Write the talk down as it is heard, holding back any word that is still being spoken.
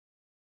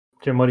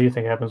Jim, what do you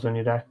think happens when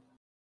you die?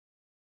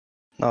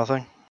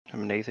 Nothing.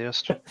 I'm an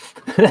atheist.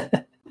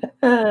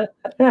 Well,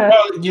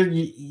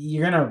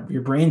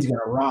 your brain's gonna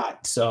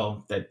rot.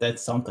 So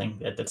that's something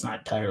that's not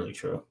entirely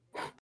true.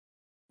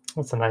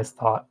 That's a nice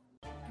thought.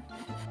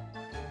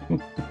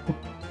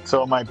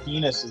 So my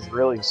penis is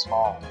really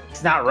small.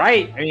 It's not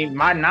right. I mean,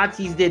 my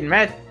Nazis did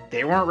meth.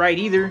 They weren't right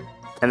either.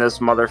 And this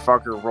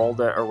motherfucker rolled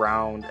it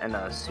around in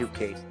a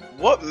suitcase.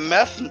 What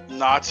meth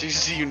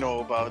Nazis do you know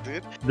about,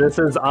 dude? This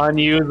is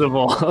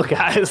unusable,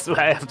 guys.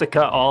 I have to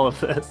cut all of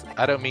this.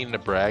 I don't mean to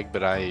brag,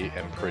 but I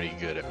am pretty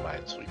good at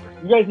Minesweeper.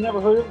 You guys never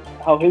heard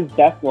how his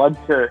death led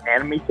to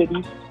anime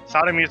titties?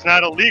 Sodomy is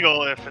not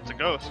illegal if it's a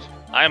ghost.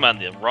 I'm on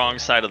the wrong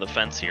side of the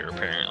fence here,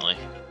 apparently.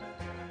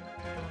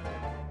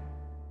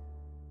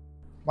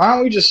 Why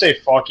don't we just say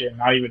fuck it and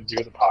not even do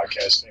the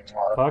podcast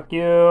anymore? Fuck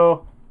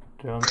you.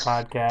 Doing the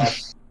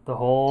podcast. The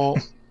whole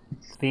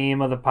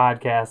theme of the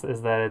podcast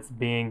is that it's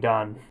being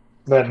done.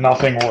 That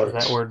nothing works.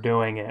 That we're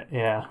doing it,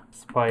 yeah,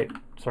 despite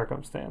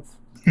circumstance.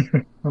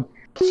 There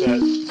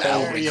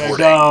you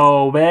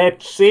go,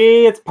 bitch.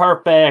 See, it's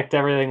perfect.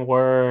 Everything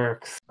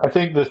works. I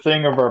think the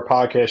thing of our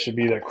podcast should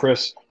be that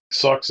Chris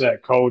sucks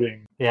at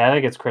coding. Yeah, I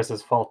think it's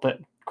Chris's fault that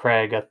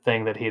Craig, a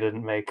thing that he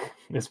didn't make,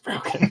 is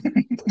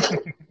broken.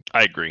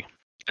 I agree.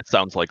 It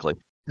sounds likely.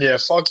 Yeah,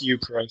 fuck you,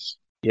 Chris.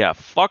 Yeah,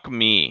 fuck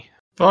me.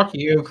 Fuck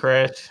you,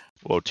 Chris.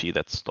 Whoa, T,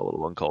 that's a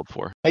little uncalled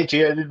for. Hey,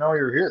 T, I didn't know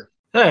you were here.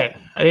 Hey,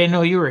 I didn't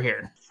know you were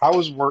here. How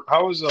was work?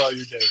 How was your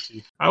day,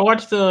 T? I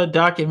watched the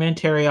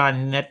documentary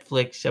on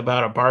Netflix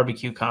about a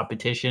barbecue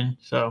competition,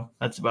 so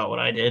that's about what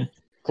I did.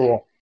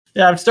 Cool.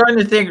 Yeah, I'm starting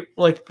to think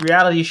like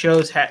reality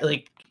shows had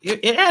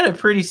it had a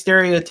pretty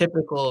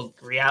stereotypical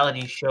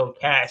reality show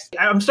cast.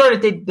 I'm starting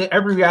to think that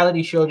every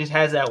reality show just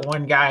has that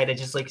one guy that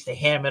just likes to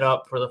ham it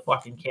up for the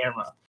fucking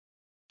camera.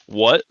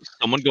 What?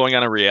 Someone going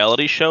on a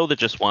reality show that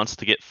just wants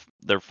to get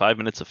their 5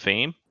 minutes of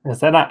fame?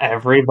 Is that not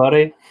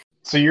everybody?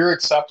 So you're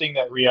accepting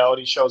that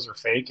reality shows are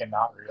fake and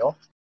not real?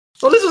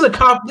 Well, this is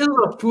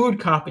a food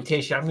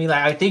competition. I mean,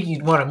 like, I think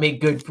you'd want to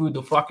make good food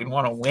to fucking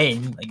want to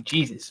win. Like,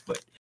 Jesus,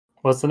 but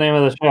What's the name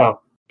of the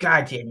show?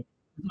 God damn it.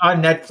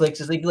 On Netflix,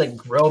 it's like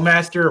Grill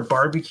Master or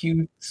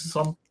Barbecue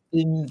something,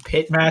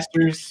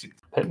 Pitmasters.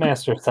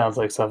 Pitmaster sounds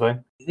like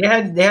something. They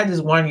had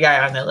this one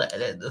guy on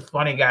the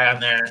funny guy on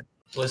there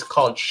was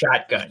called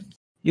Shotgun.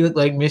 He looked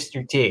like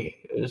Mr. T.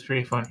 It was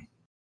pretty funny.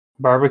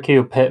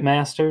 Barbecue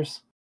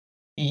Pitmasters?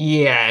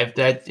 Yeah,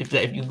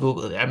 if you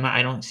Google it,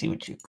 I don't see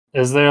what you.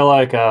 Is there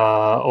like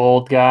a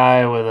old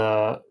guy with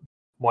a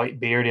white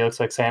beard? He looks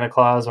like Santa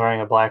Claus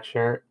wearing a black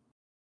shirt.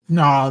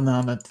 No,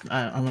 that's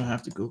I'm gonna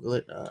have to Google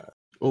it.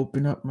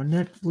 Open up my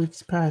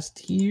Netflix past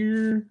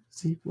here.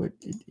 See what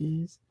it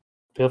is.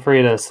 Feel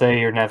free to say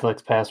your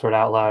Netflix password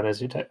out loud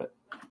as you type it.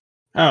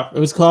 Oh, it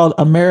was called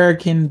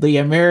the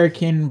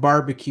American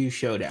Barbecue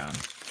Showdown.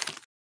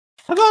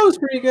 I thought it was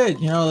pretty good.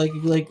 You know, like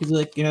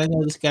you know, I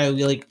know this guy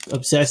was like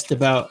obsessed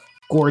about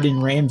Gordon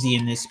Ramsay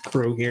and this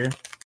crew here.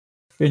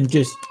 Been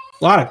just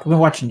I've been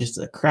watching just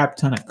a crap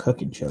ton of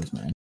cooking shows,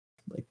 man.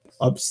 Like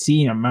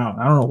obscene amount.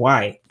 I don't know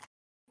why.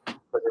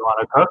 But you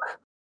want to cook?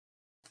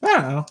 I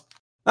don't know.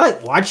 I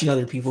like watching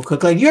other people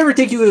cook. Like, you ever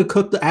think you could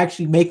cook to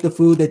actually make the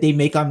food that they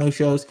make on those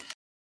shows?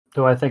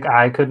 Do I think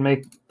I could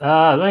make?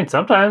 I mean,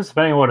 sometimes,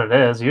 depending on what it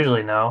is.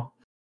 Usually, no.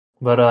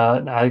 But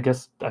I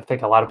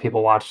think a lot of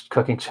people watch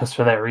cooking just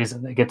for that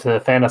reason. They get to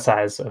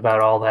fantasize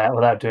about all that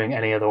without doing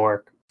any of the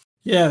work.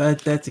 Yeah,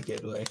 that's a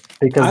good way.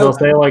 Because they'll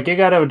say like, you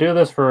got to do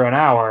this for an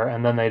hour,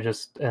 and then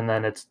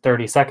then it's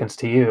 30 seconds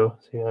to you.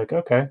 So you're like,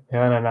 okay,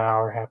 yeah, and an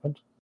hour happened.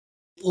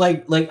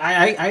 Like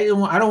I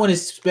don't want to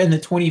spend the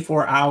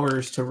 24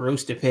 hours to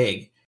roast a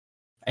pig,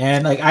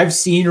 and like I've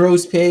seen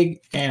roast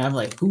pig, and I'm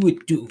like, who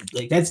would do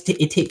like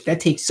that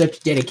takes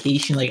such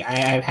dedication. Like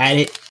I've had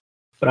it,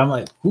 but I'm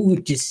like,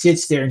 who just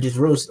sits there and just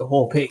roast the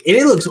whole pig? And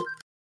it looks,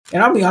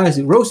 and I'll be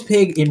honest, roast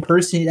pig in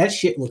person, that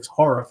shit looks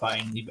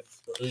horrifying.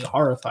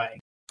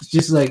 It's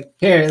just like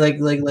hair,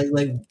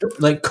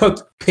 like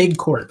cooked pig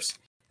corpse.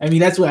 I mean,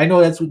 that's what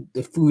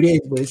the food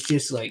is, but it's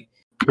just like.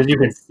 Because you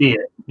can see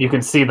it. You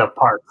can see the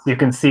parts. You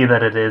can see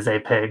that it is a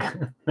pig.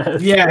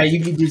 Yeah,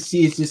 you can just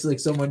see it's just like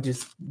someone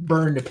just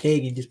burned a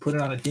pig and just put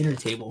it on a dinner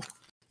table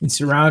and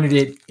surrounded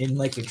it in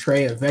like a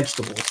tray of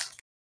vegetables.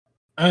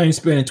 I ain't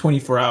spending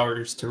 24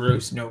 hours to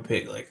roast no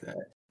pig like that.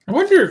 I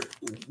wonder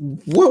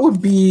what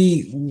would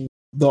be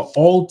the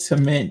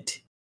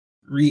ultimate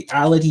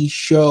reality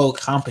show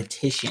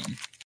competition.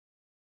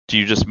 Do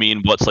you just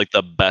mean what's like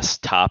the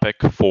best topic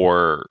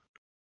for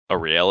a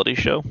reality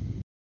show?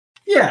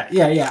 Yeah.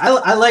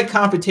 I like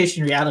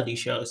competition reality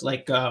shows.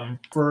 Like,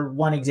 for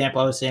one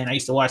example, I was saying I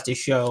used to watch this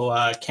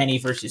show, Kenny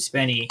versus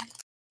Spenny,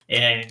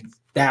 and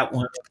that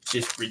one was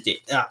just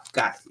ridiculous. Oh,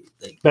 God.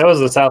 That was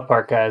the South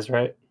Park guys,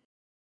 right?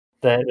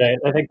 I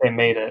think they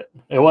made it.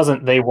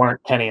 They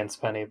weren't Kenny and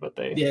Spenny, but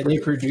they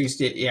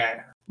produced it.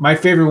 Yeah. My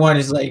favorite one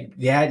is like,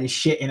 they had to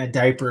shit in a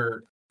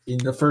diaper in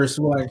the first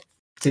one.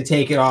 To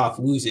take it off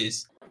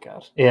loses.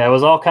 Gosh. Yeah, it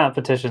was all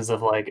competitions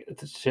of like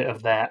shit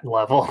of that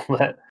level.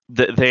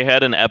 They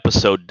had an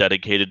episode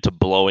dedicated to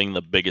blowing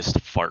the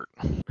biggest fart.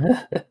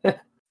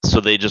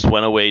 So they just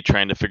went away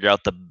trying to figure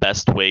out the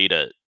best way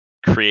to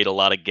create a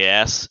lot of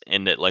gas,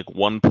 and at like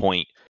one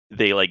point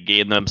they like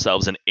gave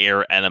themselves an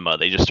air enema.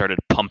 They just started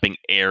pumping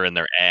air in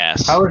their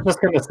ass. I was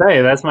just gonna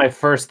say that's my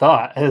first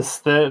thought is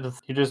that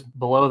you just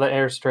blow the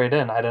air straight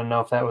in. I didn't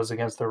know if that was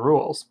against the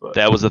rules, but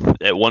That was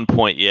at one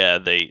point, yeah.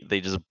 They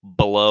just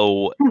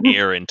blow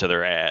air into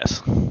their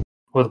ass.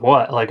 with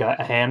what, like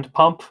a hand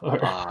pump?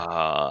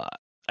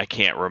 I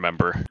can't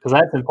remember. Because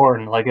that's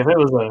important. Like if it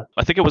was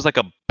I think it was like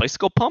a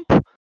bicycle pump.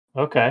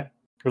 okay,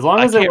 as long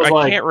as it was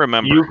like can't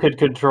remember. you could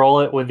control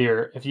it with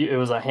your it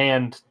was a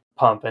hand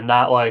pump and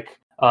not like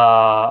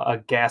a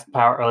gas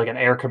power or like an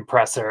air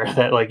compressor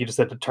that like you just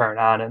had to turn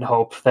on and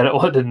hope that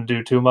it didn't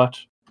do too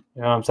much.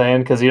 You know what I'm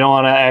saying? Because you don't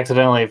want to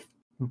accidentally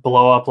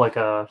blow up like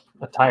a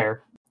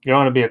tire. You don't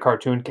want to be a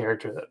cartoon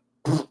character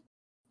that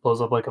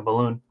blows up like a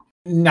balloon.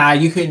 Nah,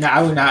 you could not.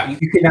 I would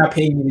not. You could not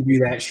pay me to do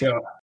that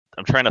show.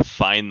 I'm trying to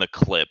find the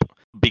clip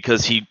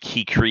because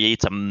he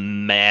creates a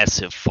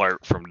massive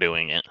fart from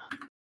doing it.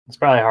 It's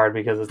probably hard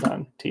because it's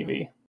on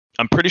TV.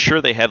 I'm pretty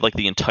sure they have like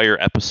the entire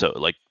episode,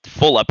 like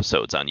full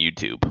episodes on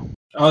YouTube.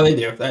 Oh, they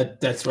do.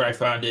 That's where I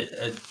found it.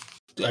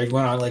 I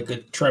went on like a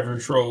treasure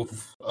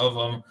trove of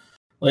them.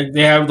 Like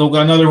they have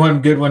another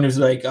one good one is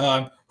like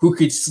who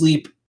could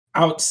sleep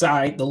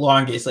outside the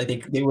longest.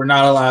 Like they were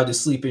not allowed to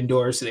sleep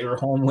indoors, so they were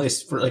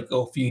homeless for like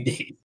a few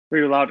days. Were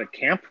you allowed to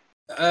camp?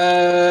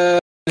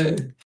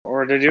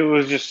 Or did it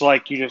was just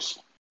like you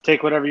just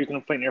take whatever you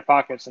can fit in your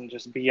pockets and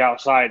just be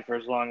outside for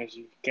as long as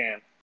you can?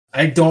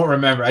 I don't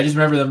remember. I just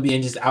remember them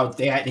being just out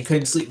there. They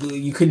couldn't sleep.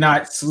 You could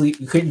not sleep.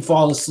 You couldn't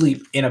fall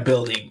asleep in a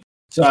building.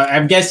 So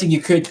I'm guessing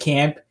you could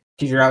camp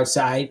because you're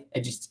outside. I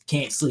just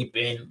can't sleep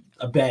in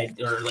a bed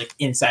or like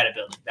inside a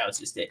building. That was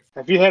just it.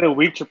 If you had a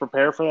week to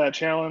prepare for that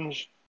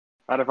challenge,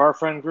 out of our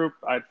friend group,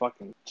 I'd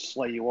fucking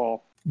slay you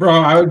all. Bro,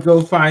 I would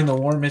go find the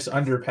warmest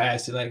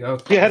underpass and like,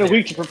 okay. You had a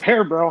week to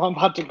prepare, bro. I'm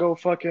about to go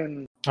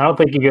fucking... I don't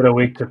think you get a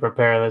week to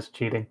prepare. That's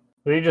cheating.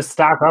 You just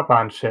stock up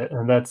on shit,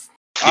 and that's...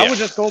 I would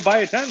just go buy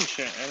a tent and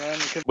shit. And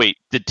then, Wait,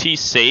 did T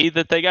say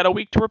that they got a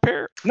week to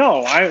prepare?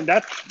 No,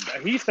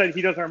 he said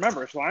he doesn't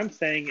remember. So I'm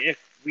saying if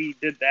we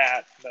did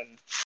that, then...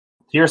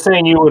 You're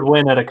saying you would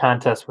win at a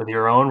contest with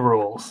your own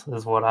rules,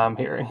 is what I'm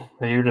hearing.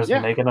 You're just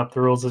making up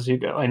the rules as you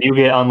go. And you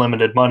get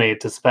unlimited money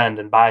to spend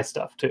and buy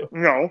stuff, too.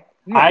 No.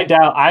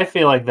 I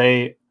feel like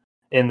they,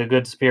 in the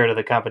good spirit of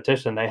the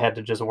competition, they had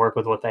to just work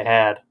with what they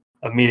had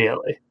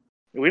immediately.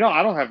 I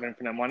don't have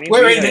infinite money.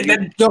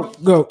 Wait,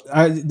 go.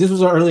 This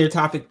was our earlier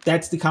topic.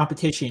 That's the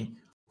competition.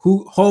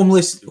 Who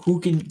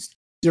can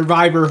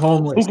survivor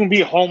homeless. Who can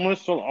be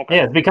homeless? So, okay.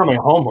 Yeah, it's becoming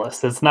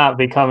homeless. It's not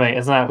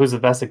who's the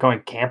best at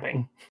going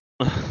camping.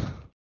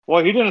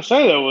 Well, he didn't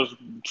say that it was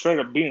straight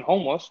up being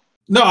homeless.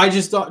 No, I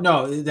just thought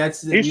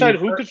He said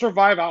who could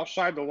survive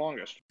outside the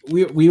longest.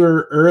 We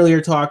were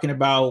earlier talking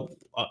about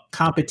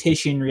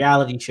competition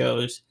reality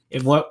shows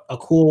and what a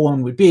cool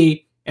one would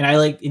be, and I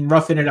like in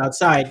Roughing It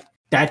Outside.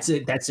 That's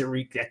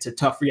a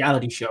tough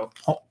reality show.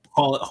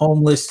 Call it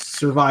homeless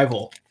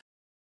survival.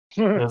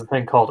 There's a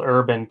thing called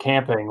urban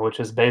camping, which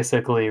is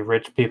basically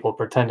rich people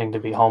pretending to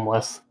be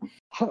homeless.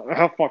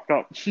 How fucked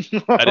up.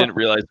 I didn't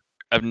realize.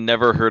 I've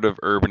never heard of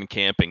urban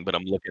camping, but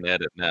I'm looking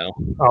at it now.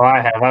 Oh, I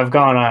have. I've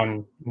gone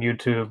on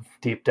YouTube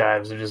deep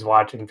dives of just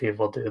watching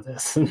people do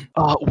this.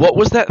 What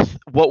was that?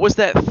 What was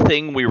that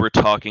thing we were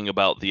talking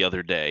about the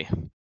other day?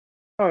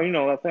 Oh, you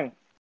know that thing.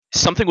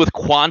 Something with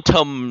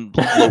quantum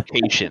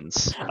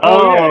locations.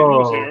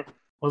 Yeah,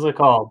 what's it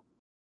called?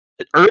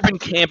 Urban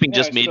camping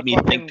just made me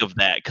think of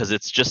that because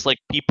it's just like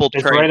people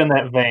It's right in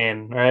that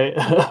vein, right?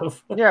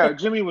 Yeah,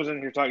 Jimmy was in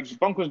here talking.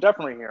 Bunk was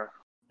definitely here.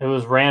 It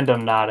was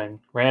random nodding.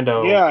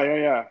 Rando.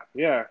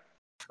 Yeah.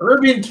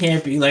 Urban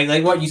camping,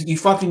 like what? You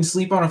fucking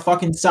sleep on a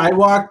fucking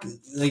sidewalk,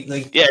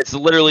 like. Yeah, it's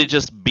literally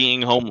just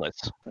being homeless.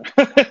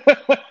 A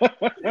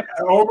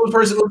homeless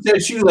person looks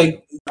at you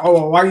like,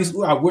 oh, why are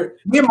you?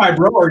 Me and my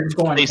bro are just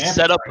going. They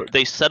set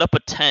up a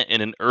tent in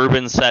an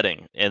urban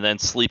setting and then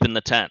sleep in the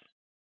tent.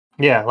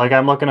 Yeah, like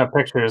I'm looking at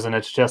pictures and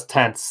it's just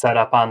tents set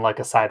up on like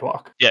a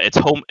sidewalk. Yeah,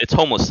 it's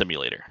homeless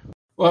simulator.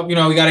 Well, we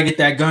got to get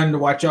that gun to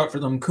watch out for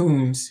them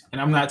coons,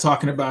 and I'm not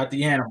talking about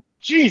the animal.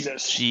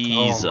 Jesus.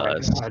 Oh my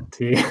God,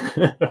 T.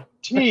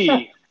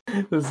 T.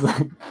 This is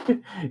like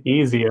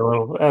easy a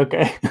little.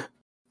 Okay.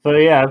 But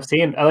yeah, I've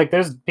seen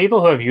there's people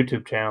who have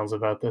YouTube channels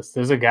about this.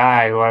 There's a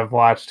guy who I've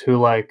watched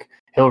who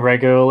he'll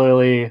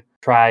regularly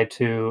try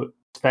to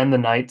spend the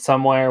night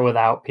somewhere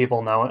without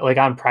people knowing, like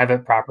on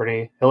private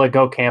property. He'll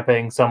go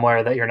camping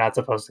somewhere that you're not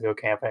supposed to go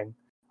camping.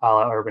 A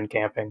la urban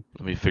camping.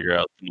 Let me figure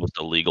out the most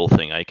illegal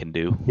thing I can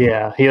do.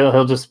 Yeah,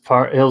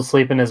 he'll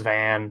sleep in his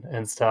van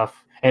and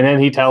stuff, and then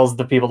he tells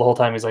the people the whole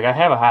time. He's like, "I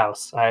have a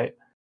house.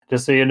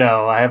 Just so you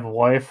know, I have a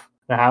wife.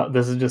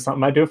 This is just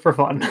something I do for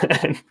fun."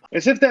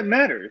 As if that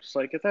matters.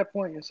 Like at that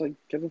point, it's like,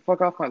 get the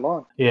fuck off my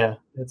lawn. Yeah,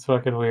 it's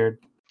fucking weird.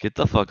 Get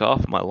the fuck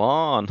off my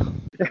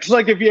lawn. It's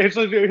like he's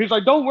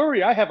like, don't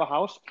worry, I have a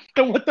house.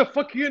 Then what the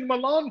fuck are you in my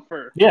lawn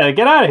for? Yeah,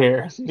 get out of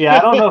here. Yeah, I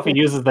don't know if he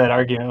uses that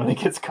argument when he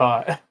gets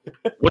caught.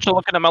 What you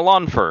looking at my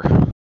lawn for?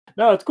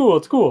 No, it's cool.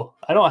 It's cool.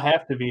 I don't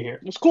have to be here.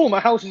 It's cool.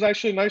 My house is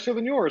actually nicer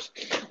than yours.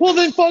 Well,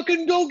 then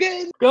fucking go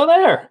get in, Go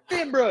there.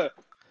 bro.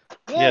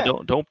 Yeah,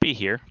 don't be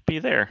here. Be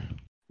there.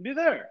 Be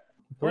there.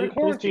 We're in Please be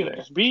quarantine. there.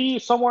 Just be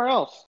somewhere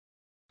else.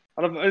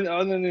 On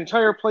the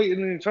entire plate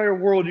in the entire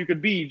world you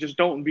could be, just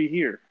don't be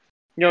here.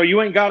 You know,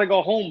 you ain't got to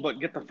go home, but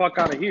get the fuck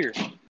out of here.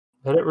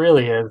 But it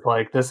really is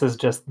like this is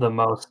just the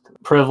most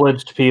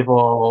privileged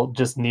people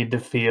just need to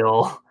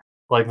feel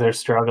like they're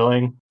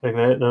struggling. Like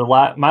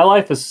my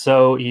life is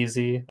so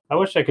easy. I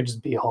wish I could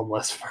just be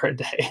homeless for a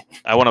day.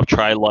 I want to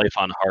try life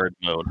on hard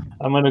mode.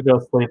 I'm gonna go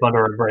sleep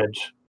under a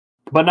bridge,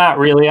 but not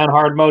really on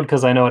hard mode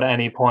because I know at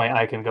any point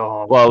I can go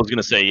home. Well, I was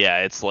gonna say, yeah,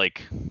 it's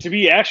like To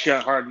be actually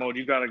on hard mode,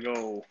 you got to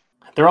go.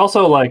 They're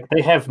also like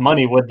they have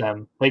money with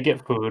them. They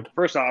get food.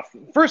 First off,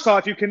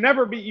 you can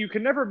never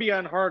be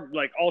on hard,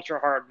 like ultra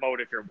hard mode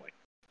if you're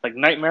like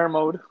nightmare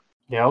mode.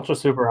 Yeah, ultra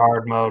super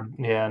hard mode.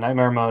 Yeah,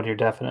 nightmare mode. You're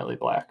definitely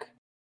black.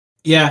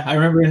 Yeah, I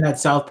remember in that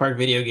South Park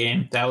video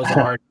game, that was a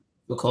hard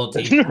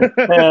difficulty. Yeah.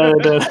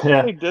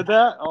 They did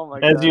that? Oh my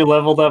god. As you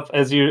leveled up,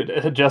 as you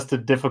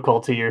adjusted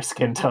difficulty, your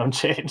skin tone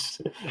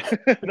changed.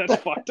 That's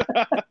fucked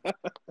up.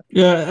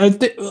 Yeah,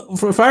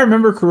 if I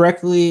remember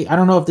correctly, I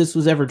don't know if this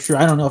was ever true.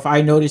 I don't know if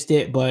I noticed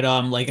it, but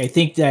like I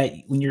think that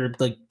when you're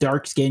like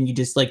dark skinned, you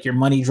just like your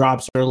money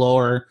drops are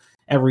lower.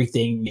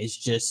 Everything is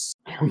just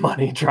Your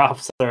money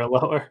drops are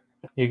lower.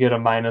 You get a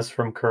minus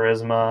from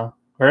charisma,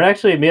 or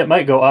actually it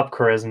might go up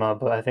charisma,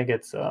 but I think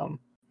it's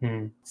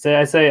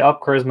I say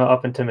up charisma,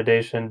 up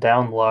intimidation,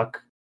 down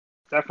luck,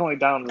 Definitely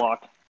down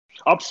luck.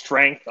 Up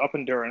strength, up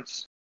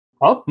endurance.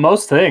 up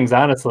most things,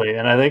 honestly.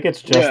 And I think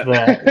it's just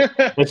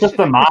that it's just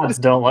the mods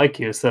don't like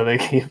you, so they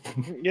keep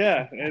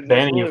Yeah,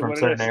 banning you from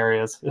certain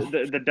areas.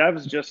 The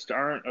devs just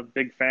aren't a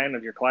big fan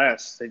of your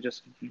class. They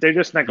just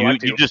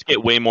neglect you just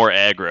get way more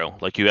aggro.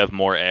 Like you have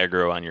more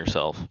aggro on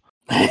yourself.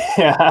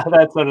 Yeah,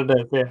 that's what it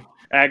is. Yeah.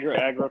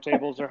 Aggro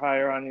tables are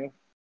higher on you.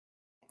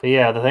 But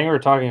yeah, the thing we're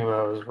talking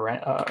about is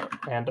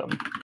random.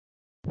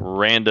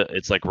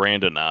 It's like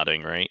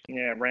randonauting, right?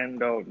 Yeah,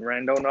 rando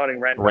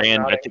nodding,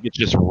 I think it's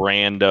just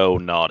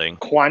randonauting.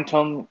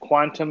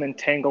 Quantum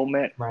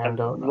entanglement,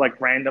 Rando like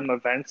random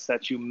events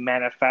that you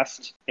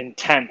manifest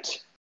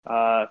intent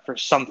for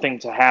something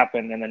to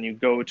happen, and then you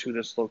go to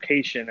this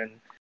location, and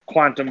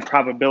quantum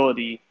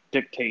probability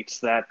dictates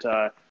that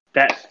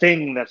that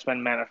thing that's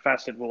been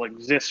manifested will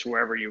exist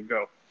wherever you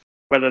go,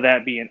 whether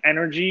that be an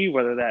energy,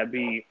 whether that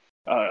be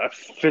a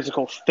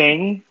physical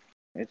thing.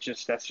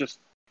 That's just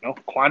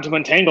quantum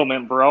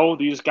entanglement, bro.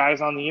 These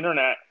guys on the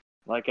internet,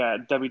 like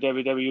at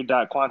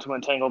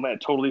www.quantumentanglement,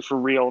 totally for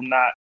real,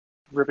 not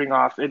ripping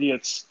off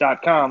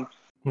idiots.com.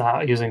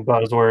 Not using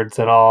buzzwords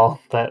at all.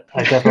 That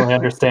I definitely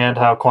understand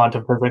how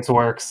quantum physics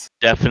works.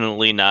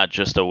 Definitely not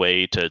just a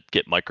way to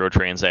get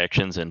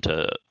microtransactions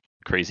into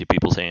crazy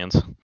people's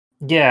hands.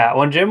 Yeah,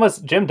 when Jim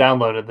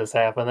downloaded this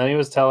app, and then he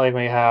was telling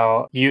me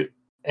how you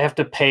have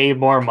to pay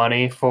more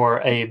money for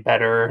a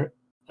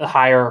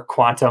higher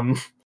quantum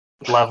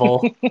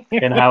level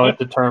and how it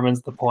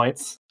determines the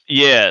points.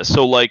 Yeah,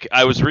 so like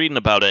I was reading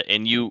about it,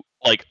 and you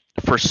like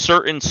for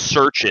certain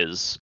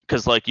searches,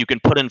 because like you can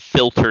put in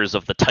filters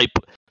of the type.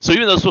 So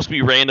even though it's supposed to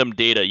be random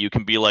data, you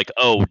can be like,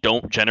 oh,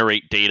 don't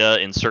generate data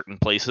in certain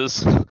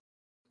places.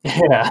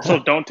 Yeah. So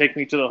don't take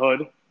me to the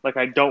hood. Like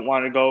I don't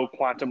want to go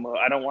quantum.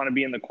 I don't want to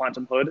be in the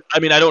quantum hood. I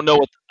mean, I don't know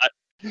what I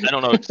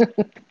don't know.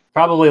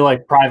 Probably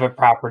like private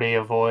property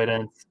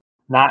avoidance.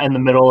 Not in the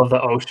middle of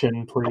the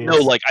ocean, please. No,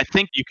 like I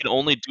think you can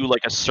only do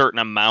like a certain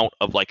amount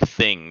of like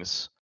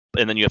things,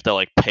 and then you have to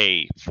like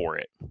pay for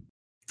it.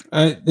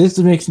 This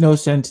makes no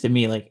sense to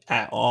me, like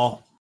at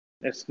all.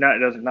 It's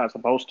not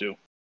supposed to.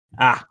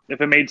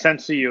 If it made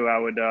sense to you, I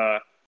would.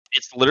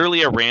 It's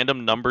literally a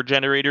random number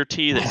generator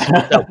that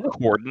spits out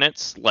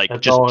coordinates, like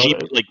That's just all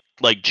it is.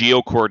 like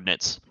geo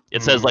coordinates.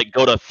 It says like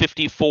go to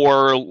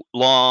 54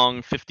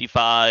 long,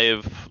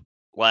 55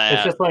 lat.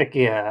 It's just like,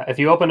 yeah, if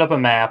you opened up a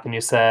map and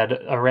you said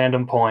a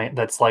random point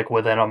that's like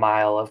within a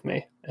mile of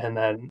me, and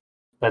then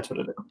that's what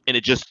it is. And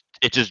it just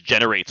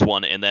generates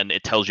one, and then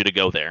it tells you to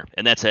go there,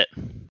 and that's it.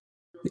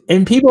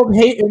 And people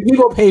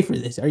pay for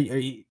this. Are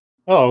you?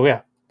 Oh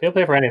yeah, they'll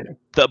pay for anything.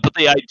 But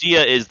the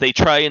idea is they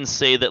try and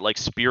say that like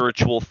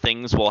spiritual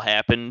things will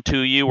happen to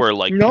you, or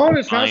like No,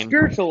 it's not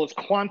spiritual. It's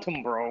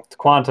quantum, bro. It's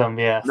quantum,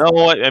 yeah.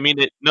 No, I mean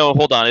no.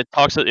 Hold on. It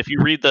talks. If you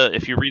read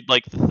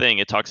like the thing,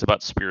 it talks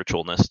about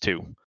spiritualness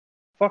too.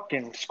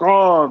 Fucking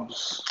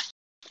scrubs.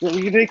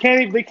 They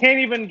can't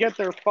even get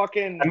their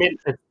fucking. I mean,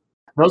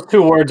 those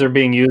two words are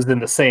being used in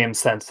the same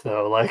sense,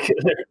 though. Like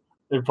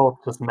they're both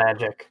just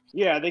magic.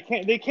 Yeah, they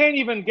can't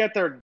even get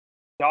their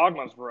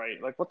dogmas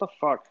right. Like what the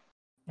fuck?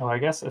 Oh, I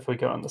guess if we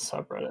go on the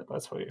subreddit,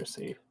 that's what you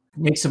see.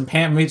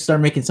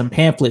 Start making some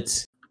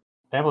pamphlets.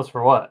 Pamphlets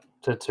for what?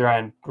 To try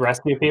and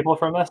rescue people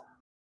from this?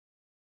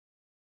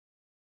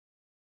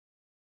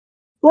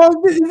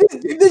 Well,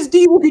 if this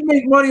deal can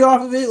make money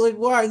off of it, like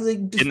why?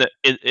 Like just...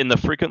 in the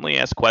frequently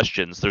asked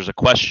questions, there's a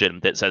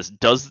question that says,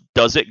 "Does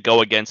it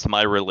go against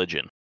my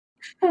religion?"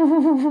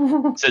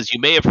 It says, "You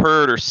may have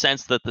heard or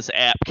sensed that this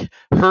app can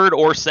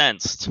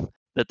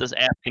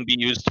be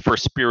used for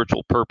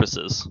spiritual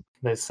purposes."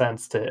 They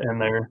sensed it in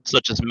there,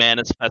 such as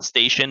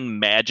manifestation,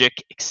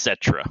 magic,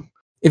 etc.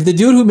 If the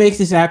dude who makes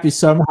this app is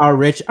somehow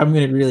rich, I'm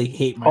gonna really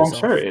hate myself. I'm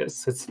sure it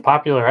is. It's a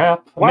popular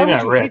app. Why Maybe would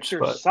not you rich, hate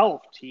but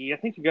yourself, T? I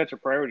think you got your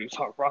priorities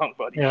all wrong,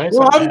 buddy. yeah,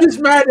 Well, I'm just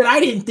mad that I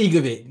didn't think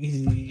of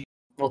it.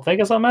 Well,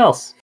 think of something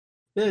else.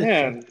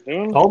 Yeah,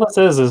 dude. All this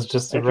is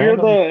just a if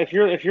random.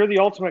 you're the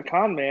ultimate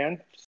con man,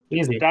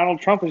 Easy. Donald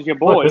Trump is your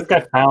boy. Look, this guy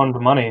found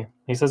money.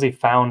 He says he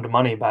found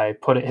money by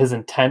his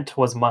intent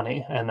was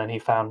money, and then he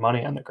found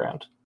money on the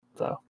ground.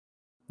 So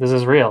this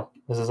is real.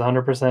 This is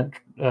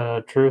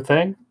 100% true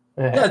thing.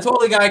 Yeah,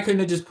 totally. Guy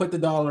couldn't have just put the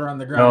dollar on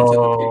the ground and took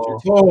a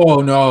picture.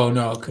 Oh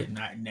no, could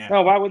not. Never.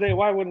 No,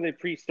 why wouldn't they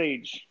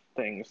pre-stage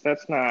things?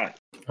 That's not.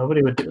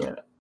 Nobody would do it.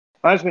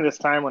 Reminds me of this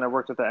time when I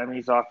worked at the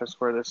ME's office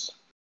where this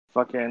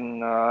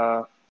fucking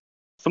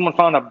someone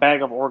found a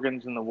bag of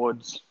organs in the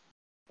woods,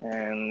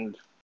 and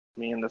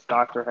me and this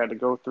doctor had to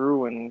go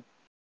through and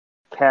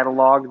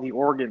catalog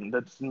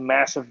this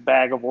massive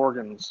bag of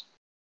organs.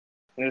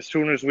 And as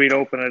soon as we'd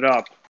open it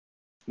up,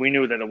 we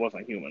knew that it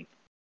wasn't human.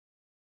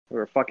 They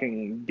were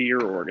fucking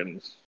deer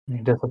organs. You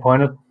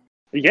disappointed?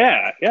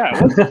 Yeah.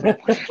 It was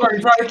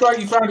You probably thought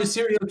you found a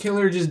serial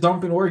killer just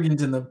dumping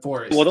organs in the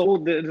forest. Well,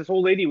 this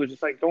old lady was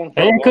just like going.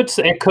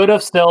 It could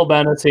have still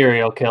been a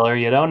serial killer.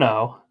 You don't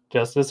know.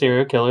 Just a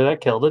serial killer that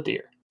killed a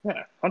deer.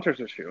 Yeah, hunters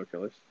are serial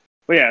killers.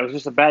 But yeah, it was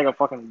just a bag of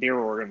fucking deer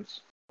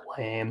organs.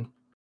 Lame.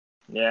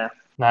 Yeah.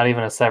 Not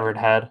even a severed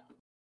head.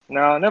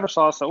 No, I never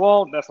saw so.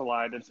 Well, that's a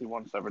lie. I did see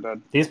one severed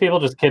head. These people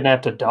just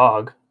kidnapped a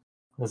dog.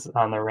 This is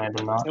on their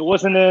random mount. It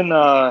wasn't in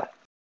the.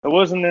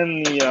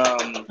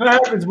 That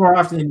happens more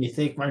often than you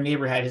think. My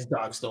neighbor had his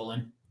dog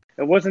stolen.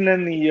 It wasn't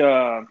in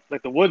the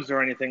the woods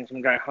or anything.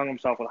 Some guy hung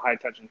himself with high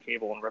tension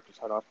cable and ripped his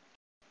head off.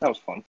 That was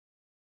fun.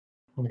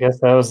 I guess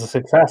that was a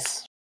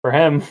success for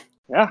him.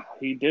 Yeah,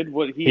 he did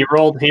what he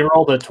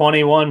rolled a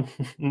 21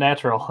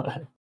 natural.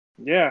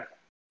 Yeah.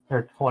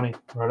 Or 20,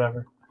 or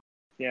whatever.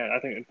 Yeah, I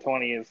think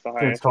 20 is the It's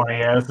highest. 20,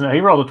 yeah.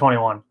 He rolled a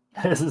 21.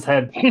 His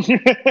head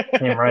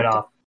came right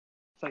off.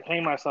 It's like,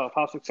 hey, myself,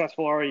 how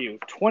successful are you?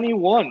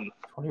 21.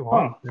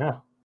 21, Huh. yeah.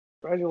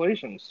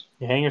 Congratulations.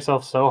 You hang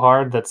yourself so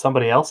hard that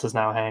somebody else is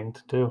now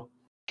hanged, too.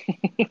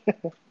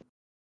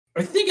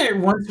 I think I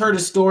once heard a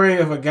story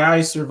of a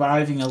guy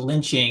surviving a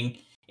lynching,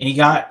 and he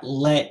got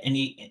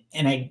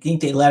and I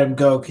think they let him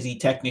go because he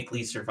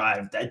technically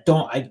survived.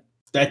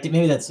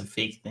 Maybe that's a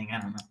fake thing.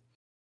 I don't know.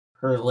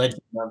 Heard a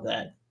legend of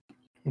that.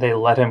 They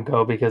let him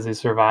go because he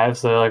survived,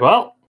 so they're like,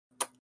 well,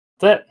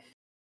 that's it.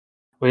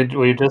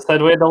 We just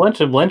said we had to lynch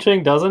him.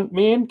 Lynching doesn't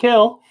mean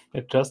kill.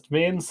 It just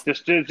means...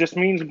 It just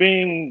means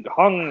being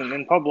hung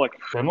in public.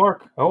 Didn't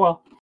work. Oh,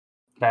 well.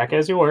 Back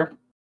as you were.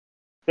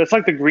 It's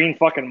like the Green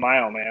fucking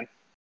Mile, man.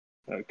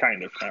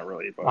 Kind of, not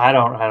really. But I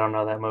don't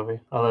know that movie,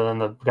 other than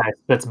the guy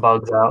spits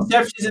bugs out.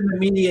 Perceptions in the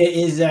media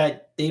is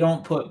that they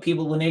don't put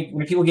people, when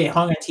people get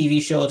hung on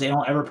TV shows, they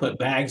don't ever put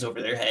bags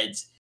over their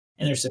heads.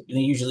 And they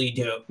usually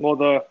do. Well,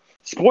 the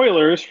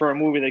spoilers for a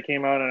movie that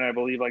came out in, I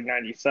believe, like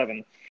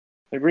 97.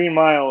 The Green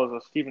Mile is a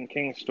Stephen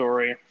King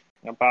story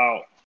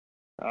about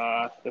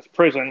this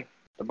prison,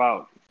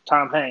 about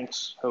Tom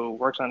Hanks, who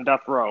works on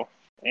death row.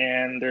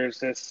 And there's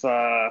this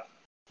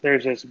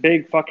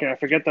big fucking, I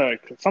forget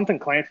something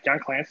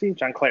Clancy,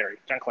 John Clary.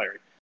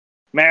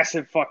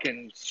 Massive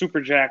fucking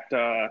super jacked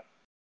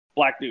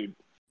black dude.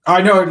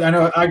 I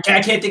know. I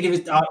can't think of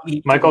his.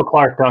 Michael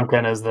Clark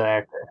Duncan is the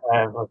actor.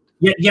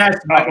 Yes.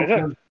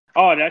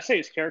 Oh, did I say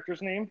his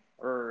character's name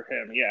or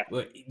him? Yeah.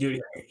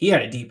 Dude, he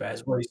had a deep ass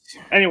voice.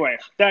 Anyway,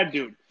 that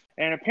dude,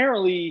 and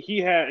apparently he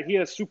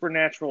has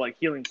supernatural like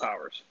healing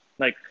powers.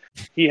 Like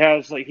he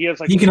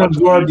can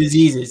absorb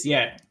diseases.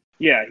 Yeah.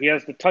 Yeah, he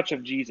has the touch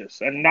of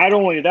Jesus, and not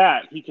only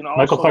that, he can also.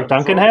 Michael Clark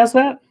Duncan has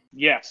that?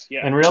 Yes.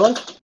 Yeah. In real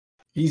life?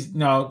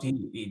 No. I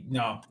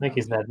think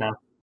he's dead now.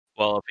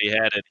 Well, if he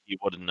had it, he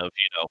wouldn't have,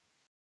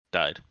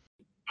 died.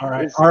 All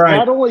right.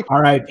 Not only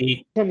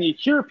R.I.P. can he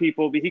cure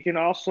people, but he can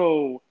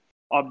also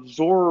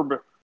absorb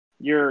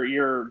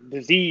your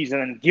disease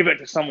and then give it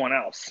to someone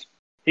else.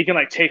 He can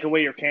like take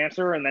away your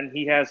cancer, and then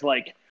he has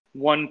like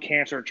one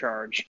cancer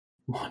charge.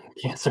 One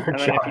cancer and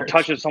then charge. if he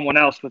touches someone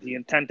else with the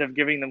intent of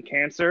giving them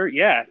cancer,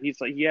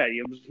 he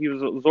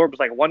absorbs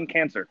like one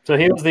cancer. So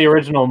he was the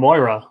original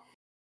Moira.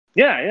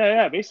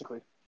 Yeah, basically.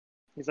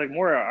 He's like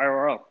Moira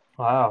IRL.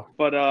 Wow.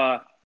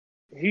 But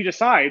he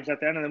decides at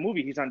the end of the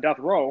movie he's on death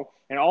row,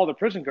 and all the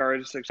prison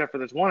guards, except for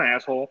this one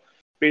asshole,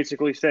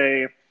 basically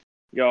say,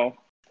 yo,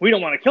 we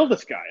don't want to kill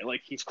this guy.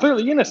 Like, he's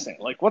clearly innocent.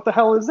 Like, what the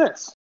hell is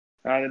this?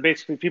 And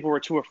basically people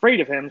were too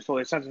afraid of him, so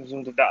they sentenced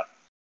him to death.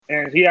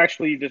 And he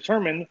actually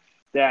determined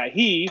that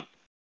he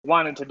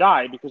wanted to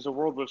die because the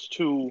world was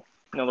too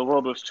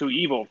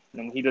evil,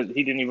 and he didn't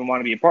even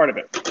want to be a part of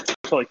it.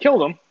 So they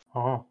killed him,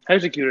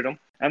 executed him,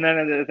 And then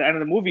at the end of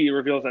the movie, it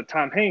reveals that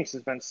Tom Hanks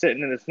has been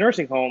sitting in this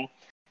nursing home,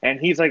 and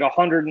he's like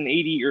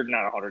 180, or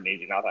not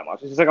 180, not that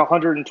much. He's like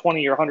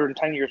 120 or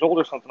 110 years old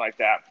or something like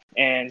that.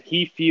 And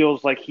he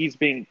feels like he's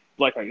being,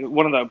 like,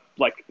 one of the,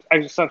 like,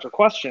 existential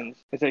questions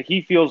is that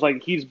he feels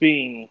like he's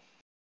being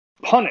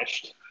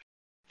punished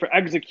for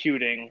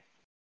executing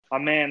a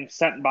man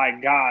sent by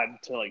God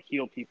to, like,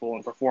 heal people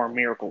and perform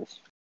miracles.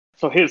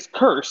 So his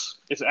curse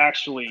is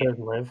actually to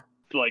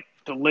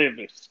live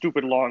a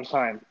stupid long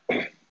time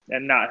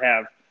and not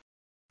have,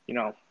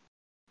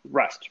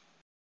 rest.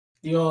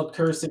 The old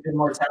curse of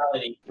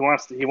immortality. He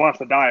wants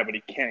to die, but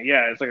he can't.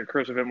 Yeah, it's like a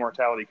curse of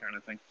immortality kind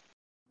of thing.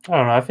 I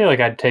don't know. I feel like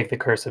I'd take the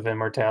curse of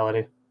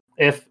immortality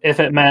if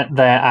it meant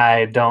that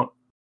I don't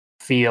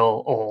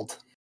feel old.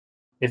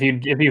 If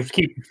you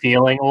keep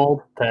feeling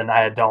old, then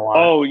I don't want.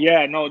 Oh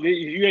yeah, no,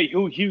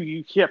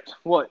 you kept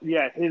what?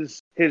 Yeah,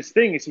 his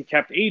thing is he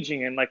kept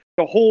aging, and like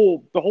the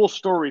whole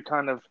story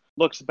kind of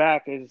looks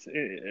back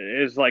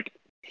is like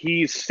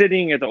he's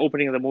sitting at the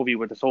opening of the movie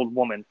with this old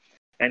woman,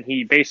 and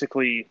he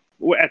basically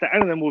at the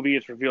end of the movie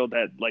it's revealed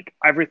that like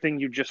everything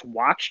you just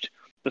watched,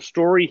 the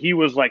story he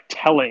was like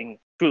telling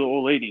to the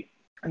old lady,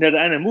 and at the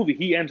end of the movie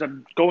he ends up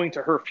going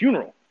to her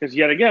funeral because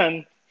yet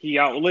again he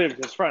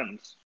outlived his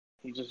friends.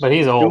 But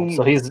he's old,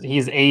 so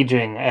he's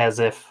aging as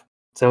if.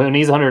 So when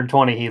he's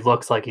 120, he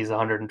looks like he's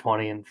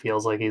 120 and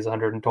feels like he's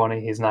 120.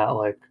 He's not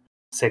like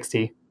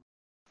 60.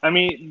 I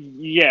mean,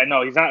 yeah,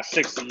 no, he's not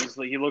 60.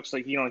 He looks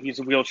like he's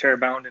wheelchair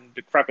bound and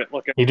decrepit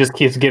looking. He just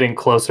keeps getting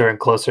closer and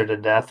closer to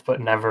death, but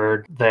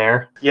never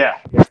there. Yeah.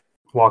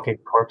 Walking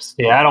corpse.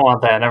 Yeah, I don't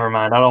want that. Never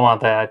mind. I don't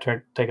want that.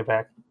 Take it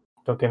back.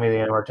 Don't give me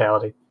the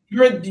immortality.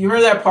 You remember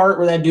that part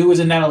where that dude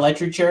was in that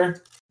electric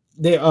chair?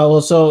 They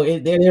were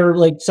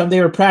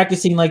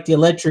practicing like the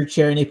electric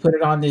chair, and they put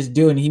it on this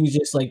dude, and he was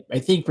just like, I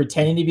think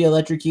pretending to be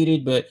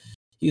electrocuted, but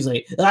he was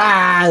like,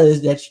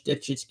 that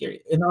shit's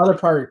scary. And the other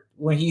part,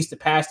 when he used to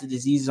pass the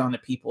diseases on to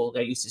people,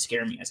 that used to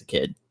scare me as a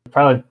kid.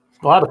 Probably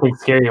a lot of things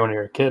scare you when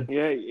you're a kid.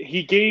 Yeah,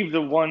 he gave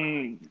the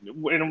one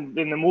in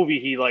the movie.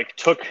 He like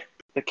took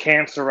the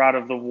cancer out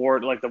of the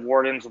ward. Like the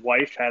warden's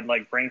wife had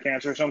like brain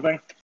cancer or something,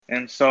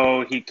 and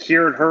so he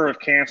cured her of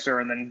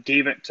cancer and then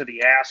gave it to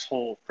the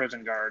asshole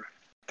prison guard.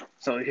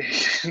 So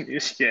he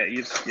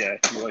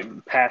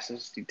like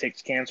passes. He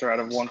takes cancer out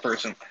of one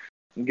person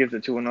and gives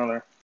it to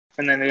another,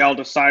 and then they all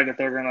decide that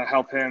they're gonna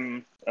help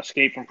him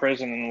escape from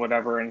prison and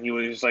whatever. And he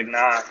was just like,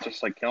 "Nah,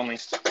 just like kill me."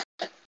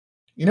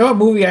 You know what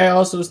movie I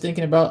also was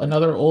thinking about?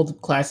 Another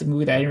old classic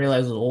movie that I didn't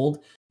realize was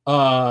old.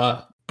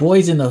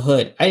 Boys in the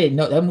Hood. I didn't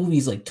know that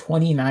movie's like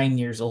 29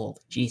 years old.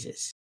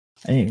 Jesus,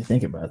 I didn't even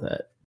think about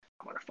that.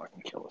 I'm gonna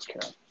fucking kill this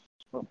cat.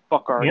 What the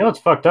fuck are you? Know what's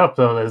fucked up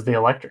though is the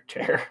electric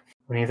chair.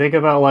 When you think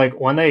about like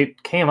when they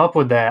came up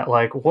with that,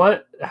 like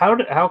what?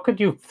 How could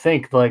you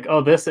think like,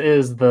 oh, this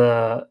is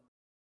a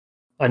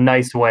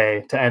nice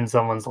way to end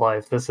someone's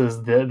life? This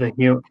is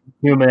the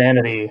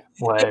humanity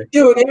way.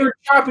 Dude, they were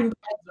chopping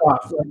heads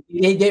off. Like,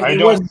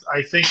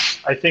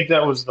 I think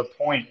that was the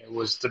point. It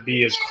was to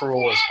be as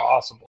cruel as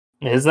possible.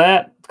 Is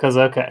that? Because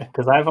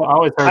I've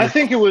always heard. I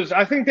think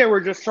they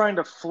were just trying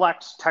to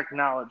flex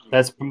technology.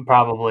 That's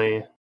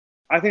probably.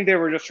 I think they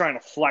were just trying to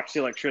flex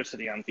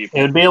electricity on people.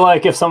 It would be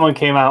like if someone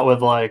came out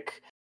with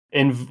like,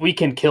 we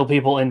can kill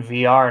people in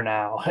VR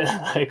now.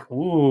 Like,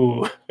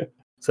 ooh,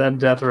 send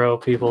death row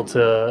people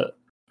to.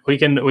 We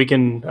can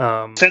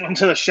send them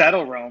to the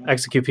shadow realm.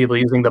 Execute people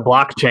using the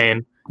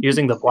blockchain.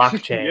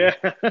 Yeah.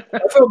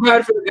 I feel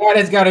bad for the guy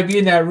that's got to be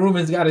in that room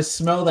and's got to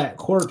smell that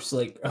corpse.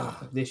 Like,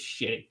 oh, this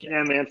shit.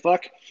 Yeah, man,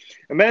 fuck.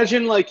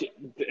 Imagine like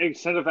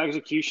instead of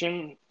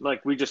execution,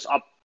 like we just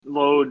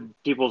upload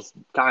people's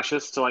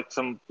conscious to like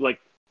some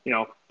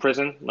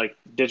prison, like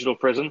digital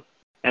prison,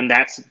 and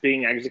that's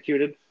being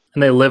executed.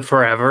 And they live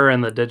forever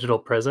in the digital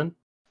prison?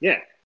 Yeah.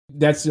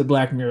 That's the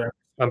Black Mirror.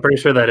 I'm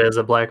pretty sure that is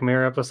a Black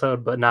Mirror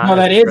episode, but not. No,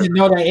 that isn't.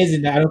 No, that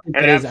isn't. I don't think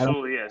that is. It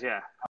absolutely is. Yeah.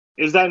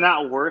 Is that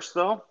not worse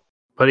though?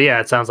 But yeah,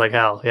 it sounds like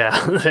hell.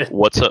 Yeah.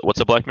 What's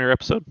a Black Mirror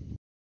episode?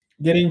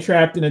 Getting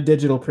trapped in a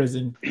digital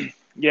prison.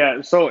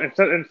 Yeah. So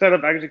instead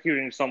of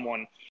executing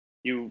someone,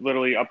 you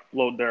literally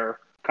upload their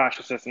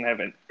consciousness and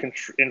have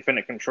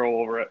infinite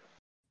control over it.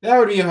 That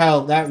would be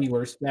hell. That would be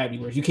worse.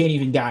 You can't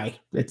even die.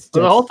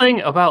 The whole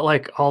thing about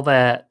like all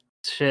that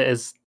shit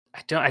is.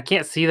 I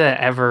can't see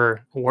that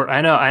ever work. I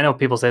know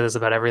people say this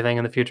about everything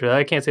in the future.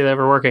 I can't see that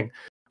ever working.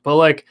 But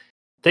like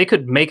they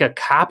could make a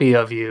copy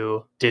of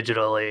you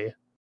digitally.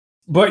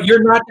 But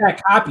you're not that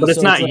copy. But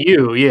it's not like,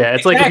 you. Yeah.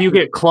 It's exactly. Like if you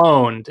get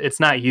cloned, it's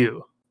not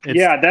you.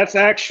 That's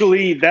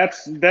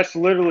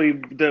literally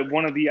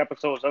one of the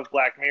episodes of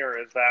Black Mirror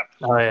is that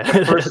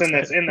the person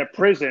that's in the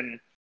prison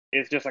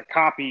is just a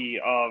copy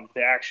of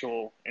the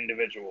actual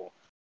individual.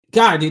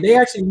 God, dude, they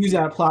actually use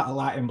that plot a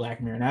lot in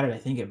Black Mirror. Now that I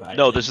think about it.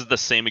 No, this is the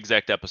same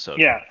exact episode.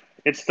 Yeah,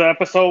 it's the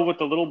episode with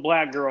the little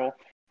black girl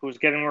who's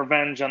getting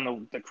revenge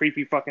on the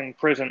creepy fucking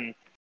prison,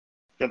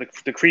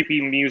 the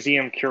creepy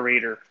museum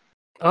curator.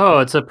 Oh,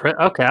 it's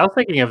okay. I was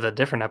thinking of the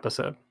different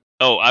episode.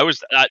 Oh, I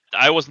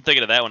wasn't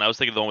thinking of that one. I was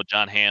thinking of the one with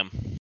John Hamm.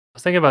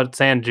 was thinking about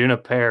San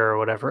Junipero or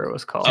whatever it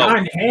was called.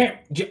 John Ham.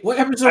 What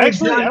episode?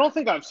 Actually, John? I don't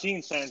think I've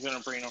seen San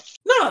Junipero.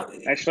 No.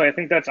 Actually, I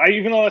think that's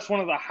even though that's one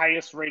of the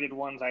highest rated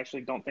ones, I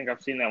actually don't think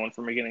I've seen that one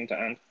from beginning to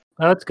end.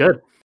 Oh, that's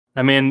good.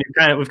 I mean,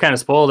 we've kind of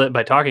spoiled it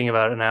by talking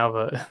about it now,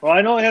 but Well,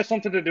 I know it has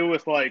something to do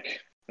with like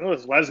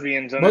those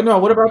lesbians. But no,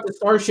 what about the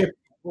Starship?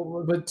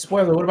 But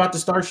spoiler, what about the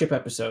Starship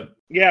episode?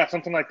 Yeah,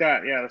 something like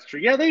that. Yeah, that's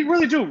true. Yeah, they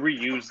really do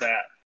reuse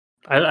that.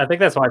 I think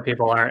that's why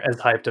people aren't as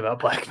hyped about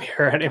Black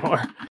Mirror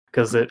anymore,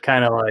 because it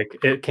kind of like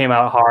it came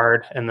out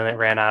hard and then it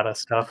ran out of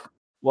stuff.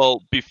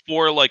 Well,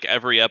 before like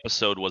every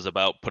episode was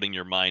about putting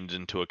your mind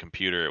into a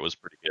computer, it was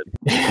pretty good.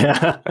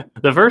 Yeah,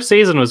 the first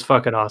season was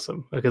fucking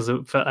awesome because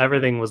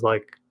everything was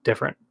like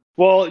different.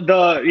 Well,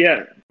 Do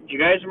you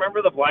guys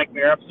remember the Black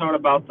Mirror episode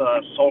about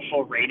the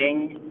social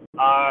rating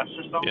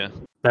system? Yeah.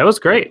 That was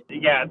great.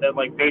 Yeah, that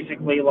like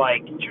basically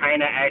like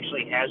China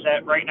actually has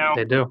that right now.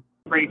 They do.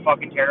 Pretty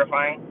fucking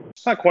terrifying.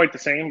 It's not quite the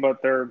same, but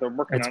they're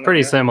working It's on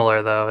pretty it.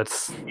 similar though.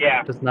 It's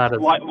just not as.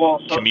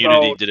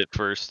 Community did it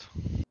first.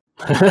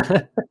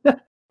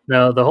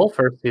 No, the whole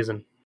first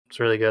season. It's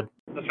really good.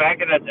 The fact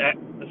that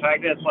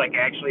it's like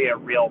actually a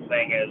real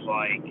thing is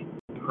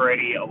like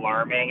pretty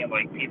alarming, and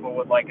like people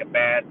with like a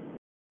bad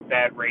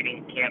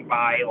rating can't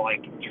buy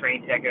like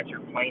train tickets or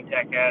plane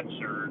tickets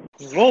or.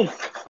 Well,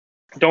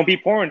 don't be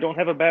poor and don't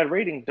have a bad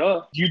rating.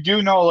 Duh. You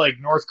do know, like,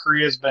 North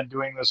Korea's been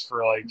doing this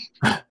for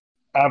like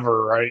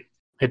ever, right?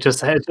 It's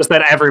just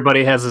that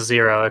everybody has a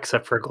 0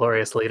 except for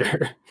Glorious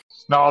Leader.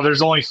 No,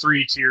 there's only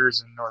 3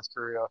 tiers in North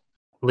Korea.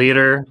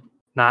 Leader,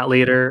 not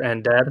leader,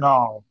 and dead.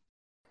 No,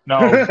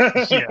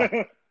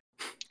 yeah.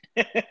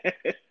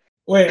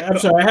 Wait, I'm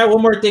sorry. I have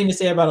one more thing to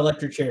say about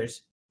electric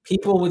chairs.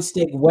 People would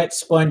stick wet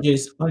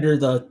sponges under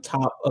the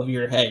top of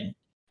your head.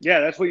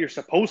 Yeah, that's what you're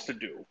supposed to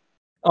do.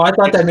 Oh, I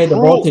thought It's that made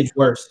cruel. the voltage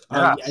worse.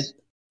 Yes.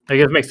 I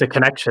guess it makes the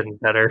connection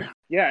better.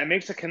 Yeah, it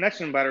makes the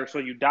connection better, so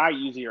you die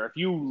easier. If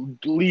you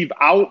leave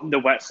out the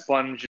wet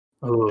sponge,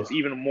 it's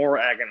even more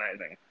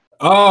agonizing.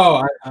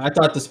 Oh, I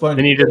thought the sponge.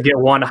 Then you just get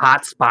one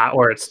hot spot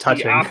where it's The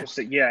touching.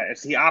 opposite, yeah,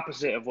 it's the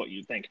opposite of what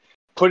you think.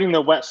 Putting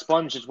the wet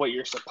sponge is what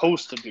you're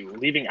supposed to do.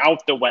 Leaving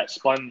out the wet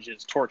sponge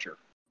is torture.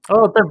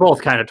 Oh, they're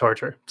both kind of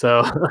torture.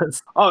 So,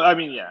 Oh, I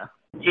mean, yeah.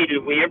 Hey,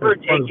 did we ever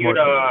take you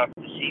to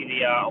see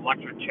the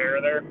electric chair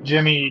there?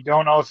 Jimmy,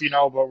 don't know if you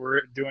know, but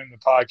we're doing the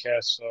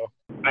podcast, so.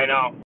 I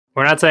know.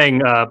 we're not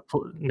saying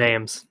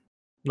names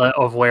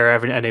of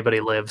wherever anybody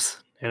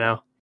lives. You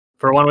know,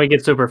 for when we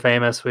get super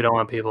famous, we don't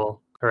want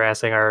people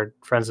harassing our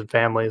friends and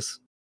families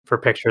for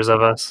pictures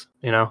of us.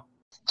 You know.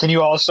 Can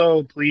you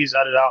also please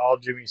edit out all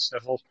Jimmy's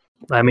sniffles?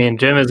 I mean,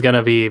 Jim is going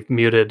to be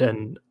muted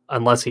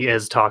unless he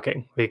is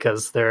talking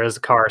because there is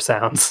car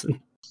sounds.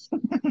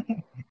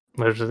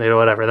 Which is,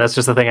 whatever. That's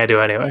just the thing I do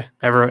anyway.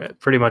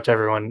 Pretty much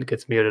everyone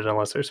gets muted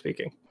unless they're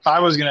speaking. I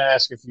was going to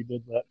ask if you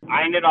did that.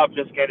 I ended up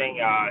just getting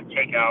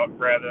takeout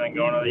rather than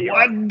going to the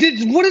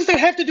yard. What does that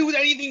have to do with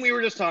anything we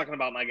were just talking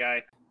about, my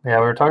guy? Yeah,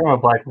 we were talking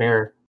about Black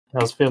Mirror.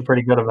 I was feeling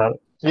pretty good about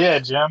it. Yeah,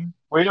 Jim.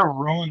 Way to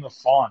ruin the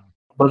fun.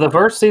 But the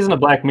first season of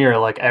Black Mirror,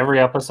 like every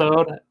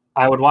episode,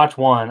 I would watch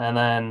one and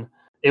then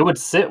it would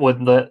sit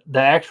with the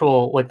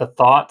actual, like the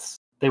thoughts,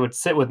 they would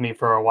sit with me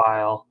for a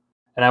while.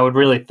 And I would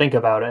really think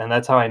about it, and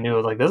that's how I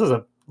knew, like, this is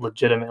a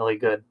legitimately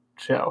good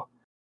show.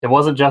 It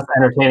wasn't just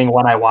entertaining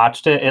when I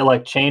watched it. It,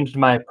 like, changed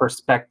my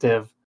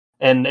perspective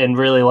and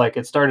really, like,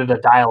 it started a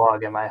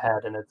dialogue in my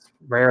head, and it's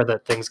rare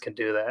that things can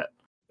do that.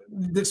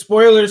 The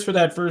spoilers for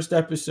that first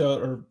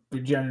episode, or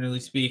generally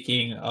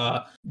speaking,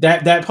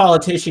 that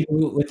politician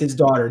with his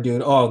daughter,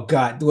 dude. Oh,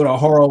 God, what a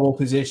horrible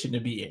position to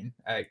be in.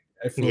 I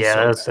feel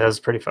Yeah, so that was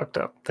pretty fucked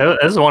up. That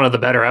is one of the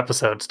better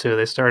episodes, too.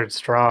 They started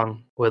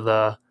strong with...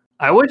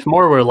 I wish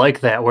more were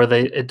like that, where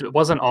it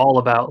wasn't all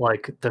about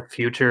like the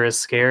future is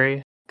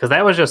scary, because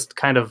that was just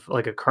kind of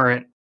like a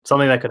current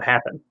something that could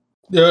happen.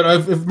 Dude,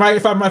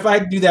 if I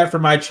do that for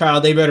my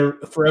child, they better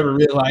forever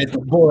realize the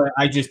bullet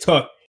I just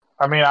took.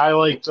 I mean, I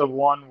liked the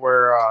one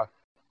where,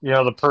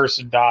 the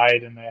person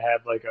died and they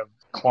had like a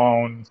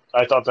clone.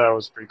 I thought that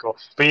was pretty cool.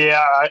 But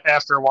yeah,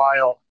 after a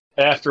while,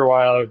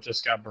 it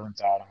just got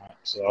burnt out on it.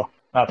 So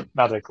not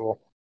that cool.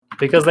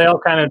 Because they all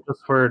kind of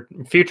just were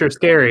future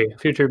scary,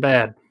 future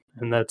bad.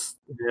 And that's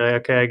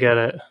okay. I get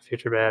it.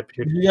 Future bad.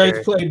 Future You guys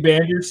scary. played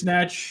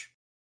Bandersnatch?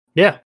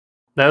 Yeah,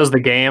 that was the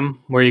game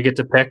where you get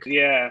to pick.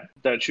 Yeah,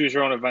 the choose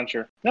your own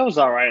adventure. That was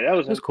all right. That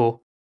was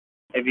cool.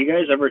 Have you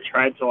guys ever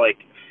tried to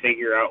like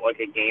figure out like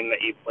a game that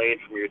you played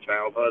from your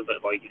childhood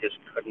that like you just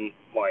couldn't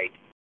like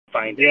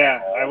find? Yeah,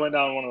 I went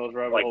down one of those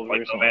rabbit holes no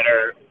recently.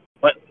 matter.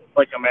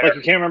 Like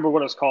you can't remember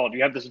what it's called.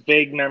 You have this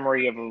vague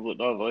memory of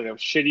like a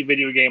shitty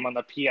video game on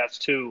the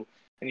PS2,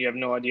 and you have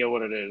no idea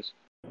what it is.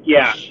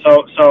 Yeah,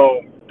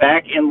 so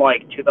back in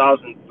like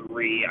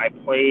 2003, I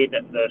played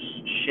this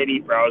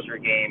shitty browser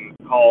game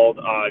called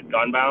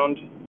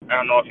Gunbound. I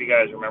don't know if you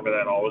guys remember that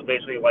at all. It was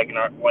basically like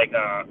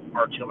a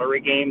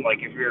artillery game. Like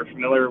if you're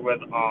familiar with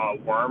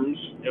Worms,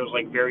 it was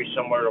like very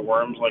similar to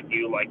Worms. Like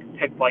you like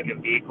picked like a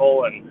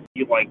vehicle and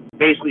you like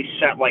basically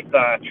set like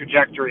the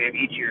trajectory of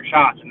each of your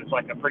shots, and it's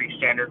like a pretty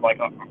standard like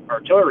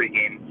artillery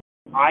game.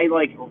 I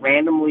like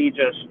randomly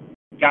just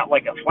got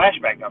like a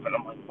flashback of it.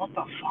 I'm like, what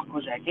the fuck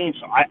was that game?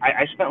 So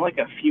I spent like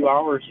a few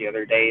hours the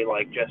other day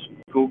like just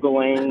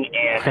Googling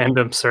and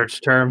Random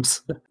search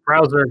terms.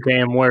 Browser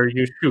game where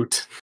you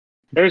shoot.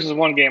 There's this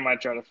one game I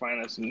try to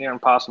find that's near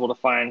impossible to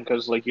find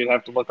because like you'd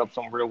have to look up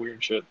some real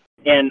weird shit.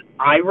 And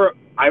I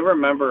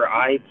remember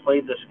I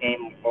played this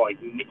game like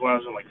when I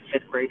was in like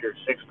 5th grade or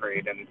 6th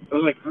grade, and it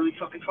was like really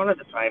fucking fun at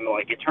the time.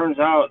 Like it turns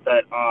out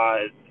that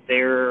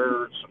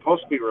they're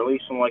supposed to be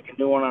releasing like a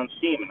new one on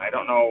Steam, and I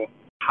don't know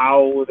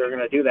how they're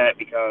gonna do that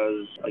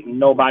because like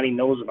nobody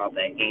knows about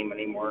that game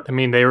anymore. I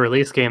mean, they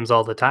release games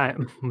all the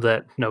time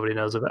that nobody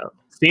knows about.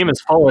 Steam is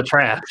full of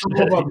trash.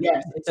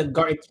 Yes, it's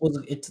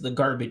the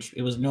garbage.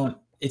 It was known.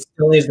 It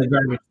still is the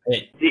garbage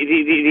pit.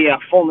 The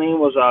full name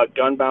was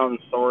Gunbound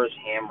Thor's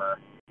Hammer,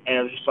 and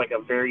it was just like a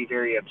very,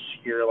 very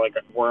obscure like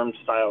worm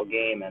style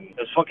game, and it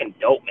was fucking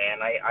dope, man.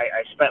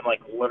 I spent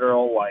like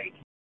literal like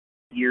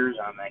years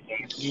on that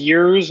game.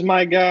 Years,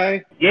 my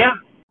guy. Yeah.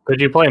 Could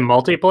you play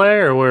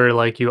multiplayer or where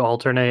like you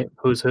alternate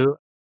who's who?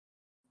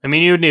 I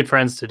mean, you would need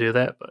friends to do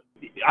that, but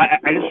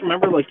I just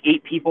remember like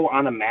 8 people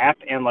on a map,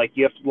 and like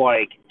you have to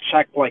like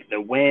check like the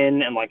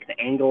wind and like the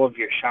angle of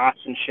your shots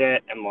and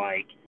shit, and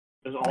like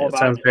it was all it about.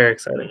 sounds very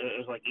exciting. It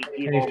was like 8 Can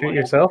people. you shoot like,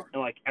 yourself?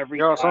 And like every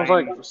Yo,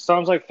 time,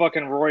 sounds like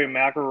fucking Roy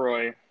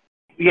McIlroy.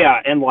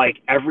 Yeah, and like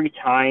every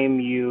time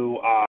you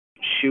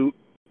shoot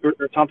or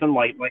something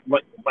like.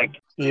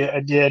 Yeah,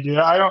 dude.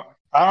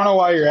 I don't know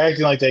why you're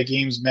acting like that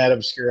game's mad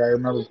obscure. I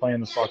remember playing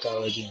the fuck out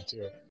of that game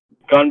too.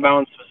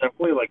 Gunbound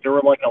specifically, like there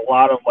were like a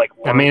lot of like.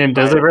 I mean,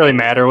 does it really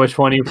matter which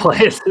one you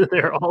play?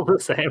 They're all the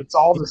same. It's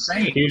all the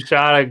same. You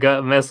shot a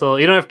gut missile.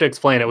 You don't have to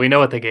explain it. We know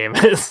what the game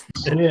is.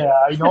 Yeah,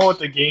 I know what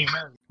the game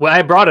is. Well,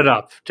 I brought it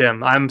up,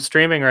 Jim. I'm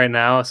streaming right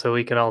now, so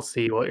we can all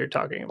see what you're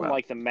talking about.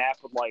 Like the map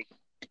would like.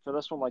 For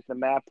this one, like the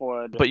map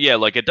would. But yeah,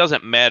 like it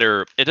doesn't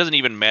matter. It doesn't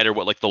even matter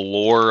what like the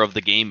lore of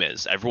the game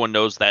is. Everyone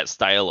knows that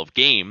style of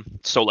game.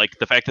 So like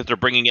the fact that they're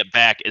bringing it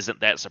back isn't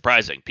that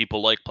surprising.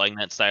 People like playing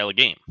that style of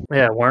game.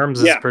 Yeah,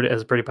 Worms is a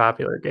pretty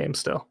popular game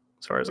still,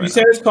 as far as I You know.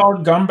 said it's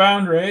called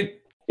Gunbound, right?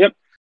 Yep.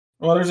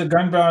 Well, there's a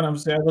Gunbound.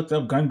 I looked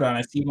up Gunbound.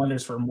 I see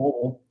wonders for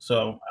mobile,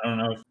 so I don't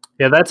know.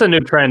 Yeah, that's a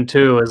new trend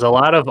too. Is a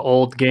lot of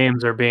old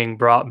games are being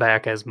brought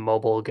back as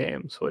mobile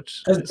games,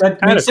 which That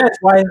makes sense.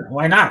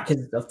 Why not?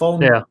 Because the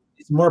phone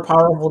is more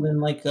powerful than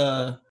like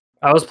I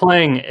was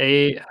playing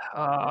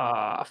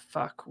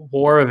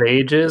War of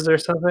Ages or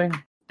something.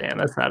 Damn,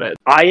 that's not it.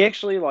 I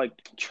actually like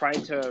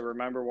tried to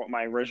remember what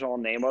my original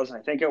name was, and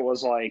I think it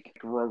was like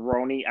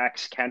Roroni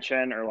X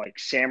Kenshin or like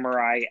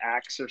Samurai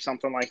X or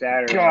something like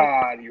that. Or,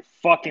 God, you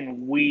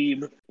fucking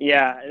weeb.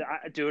 Yeah,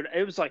 dude,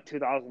 it was like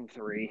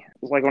 2003. It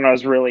was like when I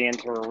was really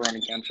into Roroni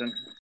Kenshin.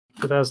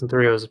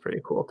 2003 was a pretty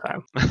cool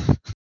time.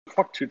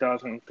 Fuck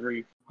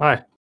 2003.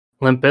 Why?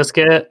 Limp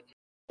Bizkit?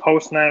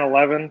 Post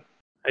 9/11.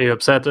 Are you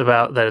upset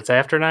about that it's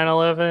after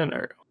 9/11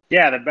 or?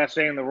 Yeah, the best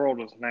day in the world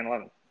was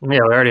 9/11.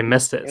 Yeah, we already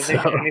missed it.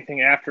 Anything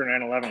after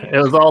 9/11. It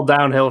was all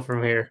downhill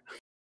from here.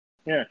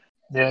 Yeah.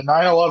 Yeah,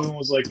 9/11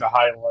 was like the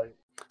highlight.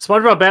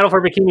 SpongeBob Battle for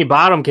Bikini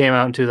Bottom came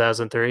out in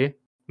 2003.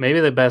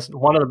 Maybe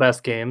one of the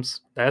best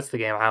games. That's the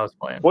game I was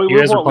playing. Wait, you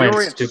guys were playing we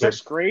were in stupid.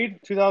 6th grade,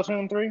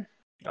 2003?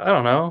 I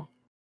don't know.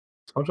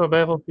 SpongeBob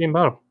Battle for Bikini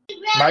Bottom.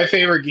 My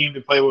favorite game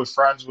to play with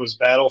friends was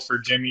Battle for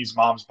Jimmy's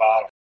Mom's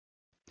Bottom.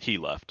 He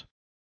left.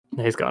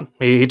 He's gone.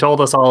 He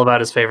told us all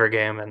about his favorite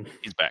game, and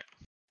he's back.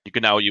 You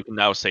can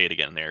now say it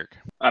again, Eric.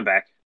 I'm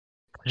back.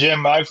 Jim,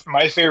 my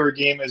favorite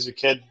game as a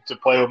kid to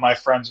play with my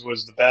friends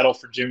was the Battle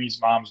for Jimmy's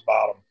Mom's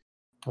Bottom.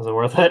 Was it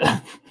worth it?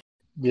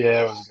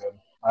 Yeah, it was good.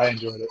 I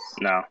enjoyed it.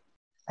 No.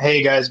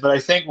 Hey guys, but I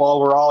think while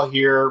we're all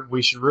here,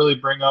 we should really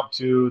bring up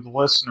to the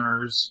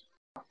listeners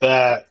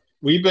that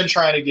we've been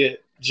trying to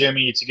get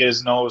Jimmy to get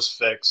his nose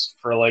fixed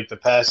for like the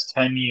past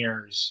 10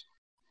 years.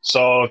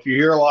 So if you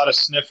hear a lot of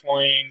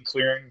sniffling,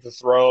 clearing the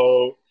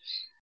throat,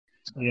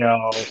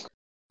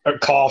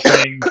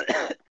 coughing,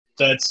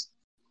 that's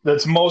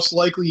most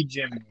likely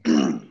Jimmy.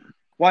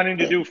 Wanting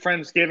to do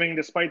Friendsgiving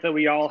despite that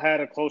we all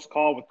had a close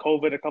call with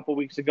COVID a couple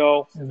weeks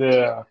ago.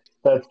 Yeah,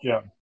 that's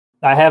Jim.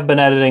 I have been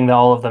editing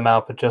all of them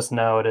out, but just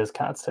know it is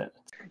constant.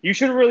 We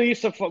should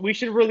release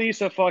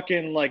a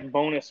fucking like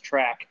bonus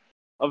track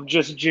of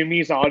just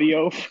Jimmy's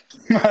audio.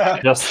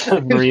 Just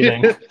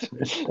breathing.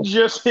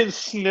 Just his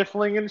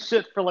sniffling and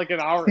shit for like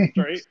an hour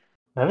straight.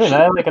 I mean,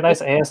 I like a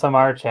nice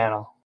ASMR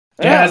channel.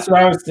 Yeah, that's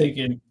what I was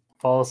thinking.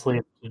 Fall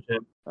asleep.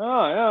 Jim.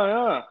 Oh,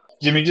 yeah.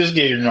 Jimmy, just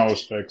get your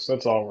nose fixed.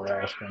 That's all we're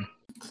asking.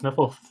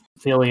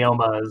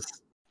 Snifflepheliomas.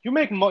 You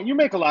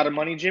make a lot of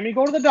money, Jimmy.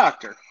 Go to the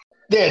doctor.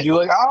 Yeah, you're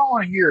like, I don't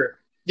want to hear it.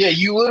 Yeah,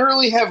 you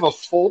literally have a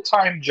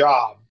full-time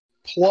job.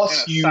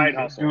 Plus you side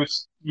hustle.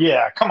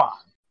 Yeah, come on.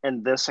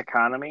 In this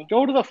economy?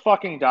 Go to the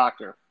fucking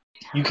doctor.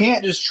 You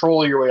can't just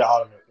troll your way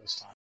out of it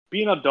this time.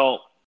 Be an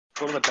adult.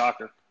 Go to the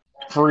doctor.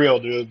 For real,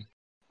 dude.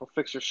 Go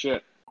fix your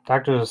shit.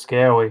 Doctors are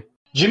scary.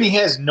 Jimmy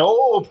has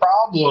no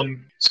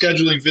problem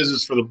scheduling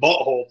visits for the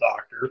butthole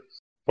doctor,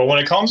 but when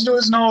it comes to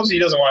his nose, he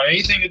doesn't want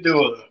anything to do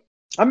with it.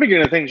 I'm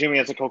beginning to think Jimmy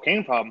has a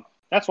cocaine problem.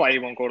 That's why he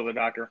won't go to the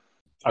doctor.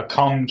 a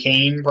cum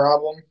cane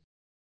problem.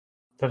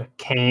 Is that a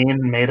cane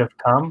made of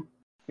cum?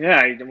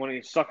 Yeah, when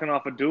he's sucking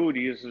off a dude,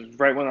 he uses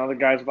right when the other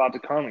guy's about to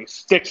come. He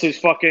sticks his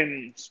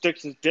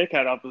dick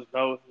head up his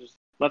nose, just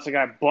lets the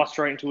guy bust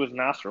right into his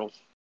nostrils.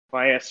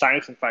 Why he has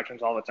sinus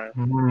infections all the time.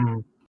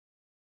 Mm.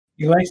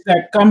 He likes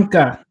that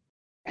kumka.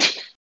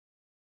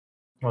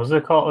 What was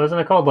it called?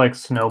 Wasn't it called like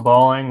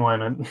snowballing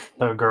when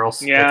the girl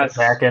sticks Yes. it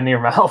back into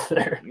your mouth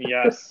there?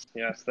 Yes,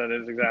 that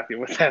is exactly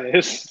what that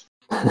is.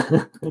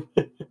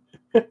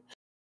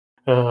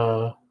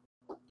 I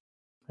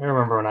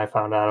remember when I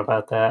found out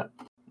about that.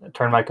 I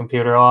turned my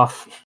computer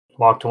off,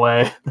 walked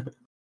away. It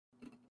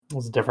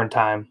was a different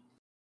time.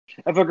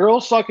 If a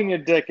girl's sucking your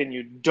dick and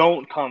you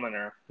don't come in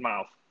her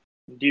mouth,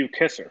 do you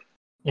kiss her?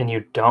 And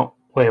you don't?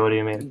 Wait, what do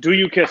you mean? Do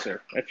you kiss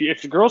her?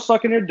 If the girl's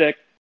sucking your dick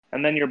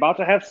and then you're about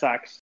to have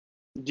sex,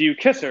 do you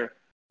kiss her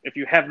if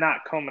you have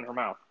not come in her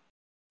mouth?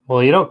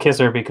 Well, you don't kiss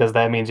her because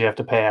that means you have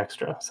to pay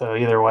extra. So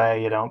either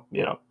way, you don't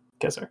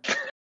kiss her.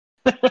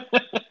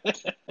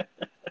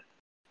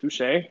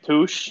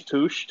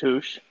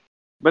 Touche.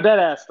 But that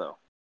ass though,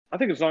 I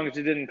think as long as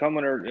you didn't come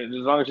in her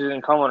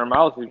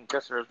mouth, you can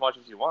kiss her as much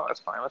as you want. That's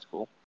fine. That's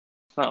cool.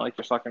 It's not like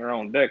you're sucking her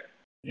own dick.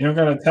 You don't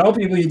gotta tell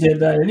people you did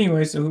that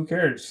anyway, so who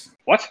cares?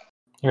 What?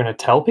 You're gonna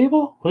tell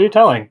people? Who are you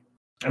telling?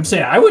 I'm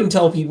saying I wouldn't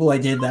tell people I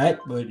did that,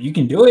 but you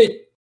can do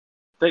it.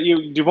 That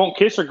you won't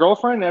kiss your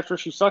girlfriend after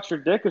she sucks your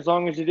dick as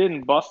long as you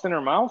didn't bust in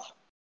her mouth?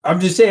 I'm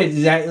just saying,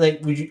 is that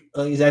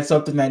is that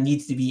something that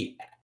needs to be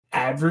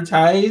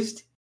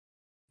advertised?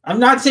 I'm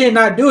not saying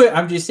not do it.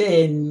 I'm just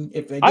saying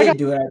if I did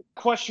do it.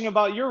 Question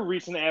about your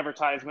recent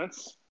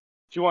advertisements.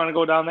 If you want to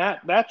go down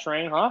that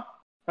train, huh?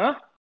 Huh?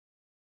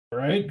 All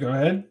right, go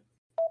ahead.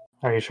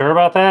 Are you sure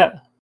about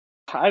that?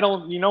 I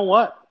don't. You know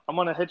what? I'm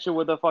gonna hit you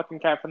with a fucking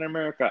Captain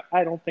America.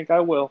 I don't think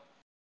I will.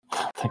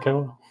 I think I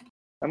will.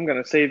 I'm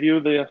gonna save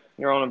you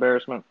your own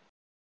embarrassment.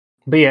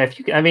 But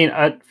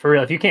yeah, for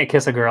real, if you can't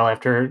kiss a girl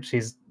after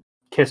she's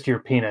kissed your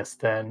penis,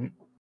 then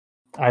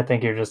I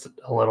think you're just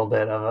a little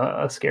bit of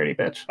a scaredy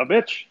bitch. A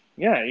bitch.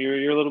 Yeah,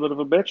 you're a little bit of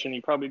a bitch, and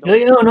you probably don't.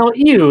 You're like, no,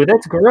 ew,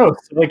 that's gross.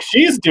 Like,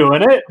 she's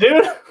doing it,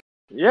 dude.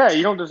 Yeah,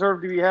 you don't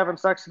deserve to be having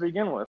sex to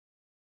begin with.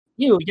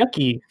 Ew,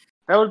 yucky.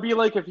 That would be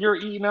like if you're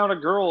eating out a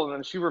girl and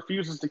then she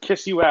refuses to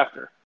kiss you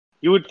after.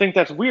 You would think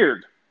that's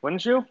weird,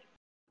 wouldn't you?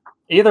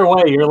 Either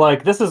way, you're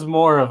like, this is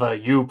more of a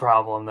you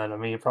problem than a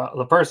me problem.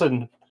 The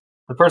person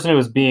who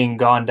is being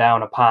gone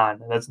down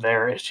upon, that's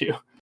their issue.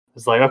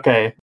 It's like,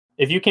 okay,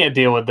 if you can't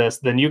deal with this,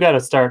 then you got to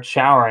start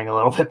showering a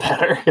little bit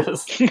better.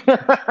 Because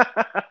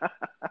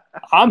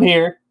I'm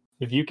here.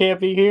 If you can't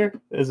be here,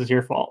 this is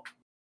your fault.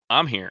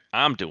 I'm here.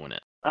 I'm doing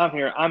it. I'm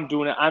here. I'm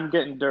doing it. I'm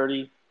getting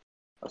dirty.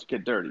 Let's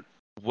get dirty.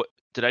 What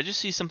did I just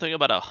see something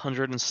about a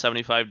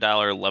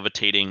 $175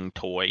 levitating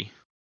toy?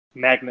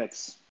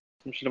 Magnets.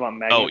 Some shit about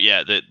magnets. Oh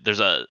yeah,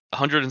 there's a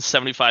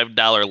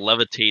 $175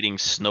 levitating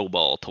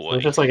snowball toy.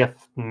 It's just like a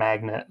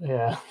magnet,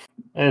 yeah,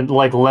 and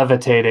like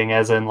levitating,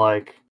 as in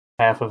like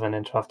half of an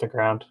inch off the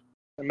ground.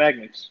 The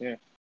magnets, yeah.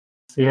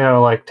 See how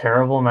like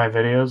terrible my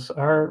videos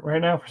are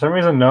right now? For some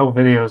reason, no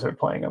videos are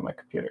playing on my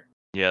computer.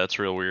 Yeah, that's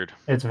real weird.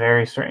 It's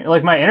very strange.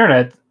 Like my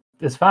internet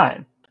is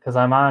fine because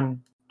I'm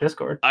on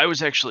Discord. I was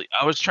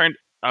trying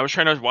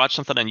to watch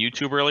something on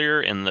YouTube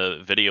earlier, and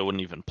the video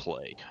wouldn't even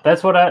play.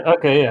 That's what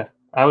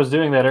I was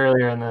doing that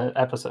earlier in the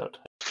episode.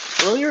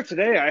 Earlier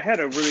today, I had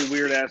a really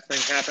weird ass thing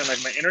happen.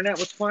 Like my internet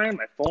was fine,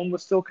 my phone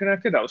was still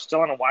connected, I was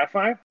still on a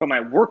Wi-Fi, but my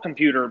work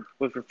computer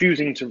was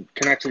refusing to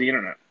connect to the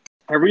internet.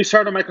 I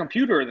restarted my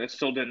computer and it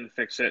still didn't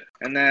fix it.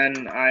 And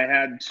then I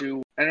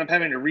ended up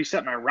having to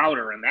reset my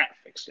router and that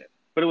fixed it.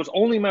 But it was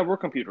only my work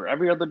computer.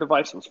 Every other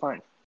device was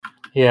fine.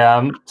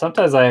 Yeah,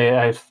 sometimes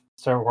I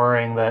start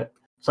worrying that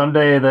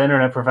someday the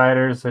internet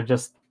providers they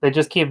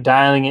just keep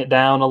dialing it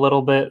down a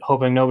little bit,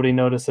 hoping nobody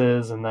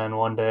notices, and then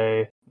one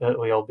day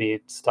we'll be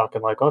stuck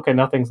in like, okay,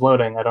 nothing's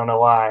loading. I don't know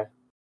why.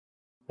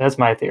 That's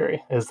my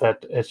theory, is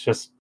that it's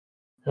just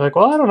you're like,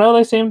 well, I don't know.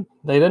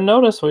 They didn't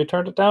notice, so we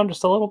turned it down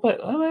just a little bit.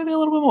 Maybe a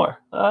little bit more.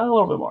 A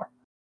little bit more.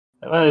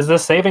 Is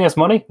this saving us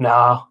money?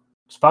 No.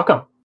 Just fuck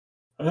them.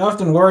 I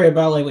often worry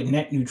about like with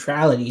net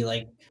neutrality.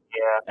 Like,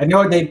 yeah, I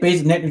know they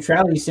basic net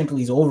neutrality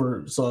simply is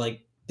over. So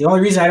like the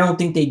only reason I don't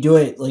think they do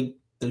it like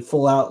the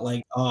full out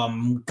like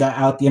got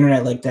out the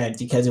internet like that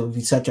because it would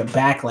be such a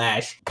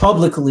backlash.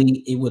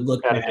 Publicly, it would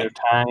look bad.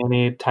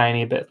 Do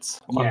tiny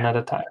bits, one at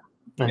a time,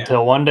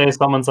 until one day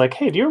someone's like,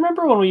 "Hey, do you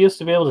remember when we used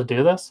to be able to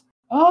do this?"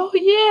 Oh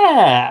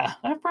yeah,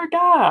 I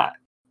forgot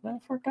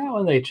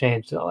when they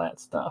changed all that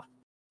stuff.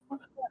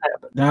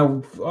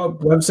 Now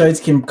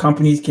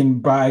companies can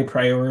buy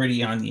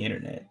priority on the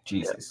internet.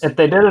 Jesus. If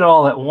they did it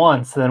all at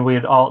once, then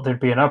there'd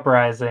be an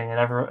uprising and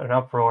an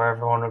uproar.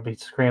 Everyone would be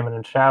screaming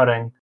and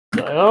shouting,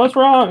 like, "Oh, what's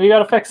wrong? You got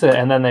to fix it!"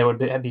 And then they would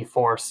be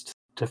forced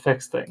to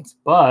fix things.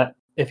 But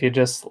if you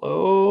just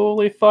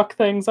slowly fuck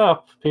things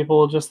up, people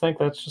will just think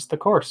that's just the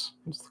course.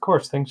 It's the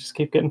course. Things just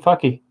keep getting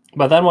fucky.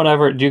 But then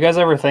do you guys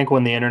ever think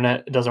when the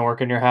internet doesn't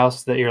work in your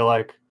house that you're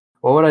like,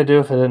 what would I do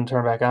if it didn't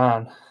turn back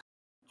on?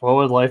 What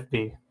would life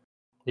be?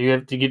 Do you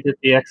get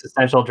the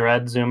existential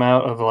dread zoom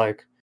out of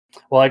like,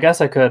 Well, I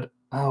guess I could.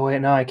 Oh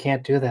wait, no, I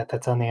can't do that.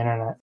 That's on the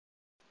internet.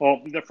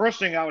 Well, the first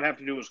thing I would have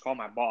to do is call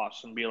my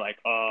boss and be like,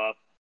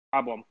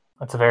 problem.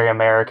 That's very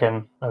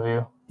American of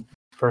you.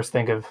 First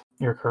think of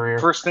your career.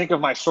 First think of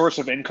my source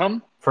of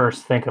income.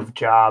 First think of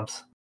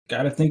jobs.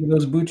 Gotta think of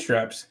those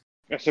bootstraps.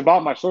 It's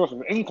about my source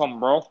of income,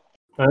 bro.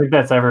 I think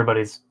that's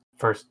everybody's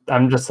first.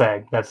 I'm just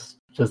saying. This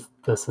is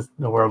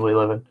the world we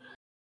live in.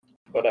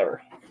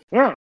 Whatever.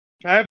 Yeah.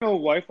 I have no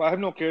wife. I have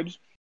no kids.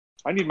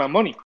 I need my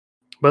money.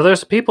 But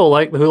there's people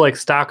who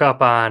stock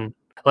up on,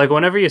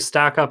 whenever you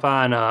stock up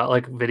on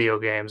video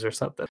games or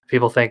something,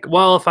 people think,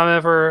 well, if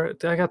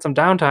I got some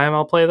downtime,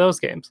 I'll play those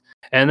games.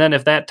 And then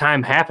if that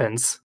time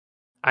happens,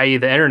 i.e.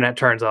 the internet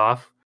turns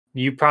off,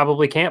 you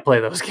probably can't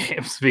play those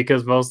games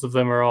because most of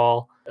them are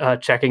all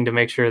checking to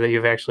make sure that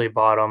you've actually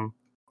bought them.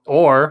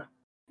 Or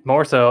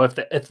more so, if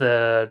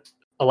the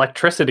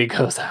electricity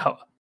goes out,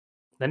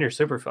 then you're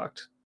super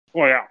fucked.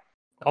 Oh yeah.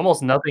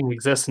 Almost nothing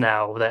exists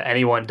now that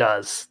anyone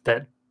does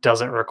that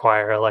doesn't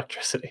require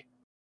electricity.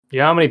 You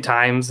know how many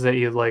times that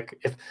you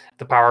if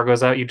the power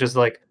goes out, you just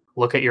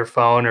look at your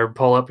phone or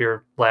pull up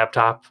your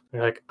laptop and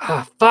you're like,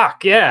 oh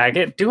fuck, yeah, I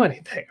can't do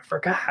anything. I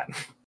forgot.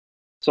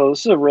 So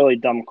this is a really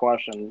dumb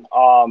question.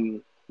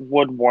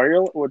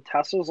 Would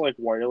Tesla's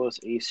wireless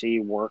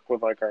AC work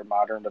with our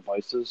modern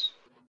devices?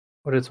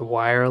 What is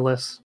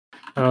wireless? I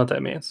don't know what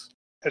that means.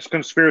 It's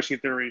conspiracy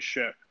theory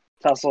shit.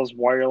 Tesla's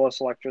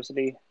wireless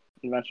electricity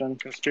invention?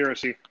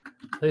 Conspiracy.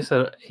 They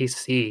said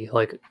AC,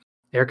 like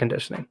air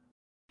conditioning.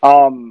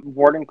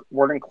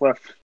 Wardenclyffe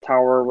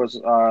Tower was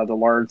the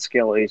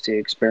large-scale AC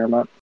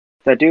experiment.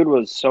 That dude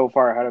was so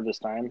far ahead of his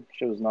time.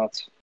 Shit was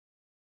nuts.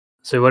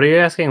 So what are you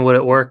asking? Would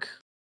it work?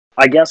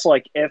 I guess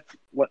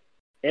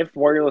if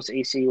wireless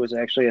AC was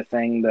actually a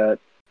thing that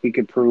we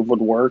could prove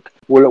would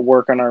it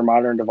work on our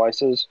modern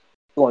devices,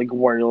 like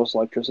wireless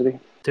electricity?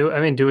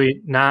 Do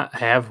we not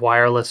have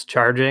wireless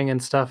charging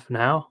and stuff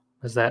now?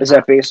 Is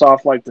that based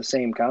off the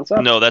same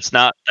concept? No, that's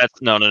no.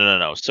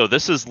 So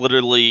this is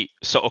literally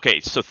so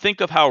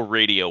think of how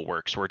radio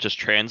works, where it just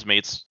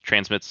transmits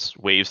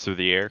waves through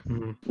the air.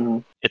 Mm-hmm.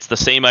 It's the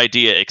same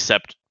idea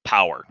except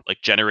power,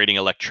 generating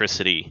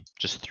electricity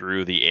just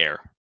through the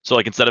air. So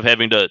instead of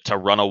having to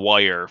run a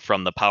wire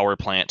from the power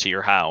plant to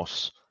your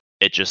house,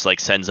 it just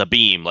sends a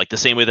beam, the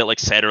same way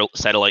that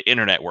satellite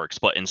internet works.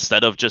 But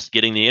instead of just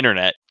getting the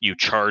internet, you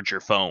charge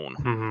your phone.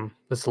 Mm-hmm.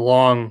 This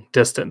long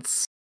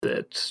distance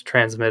it's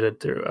transmitted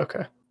through.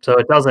 Okay, so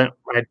it doesn't.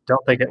 I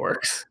don't think it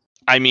works.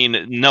 I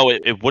mean, no,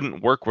 it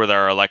wouldn't work with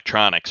our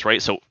electronics,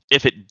 right? So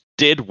if it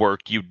did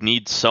work, you'd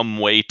need some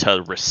way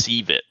to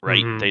receive it,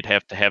 right? Mm-hmm. They'd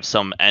have to have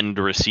some end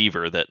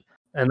receiver that,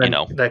 and then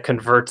that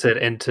converts it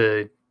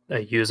into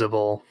a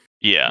usable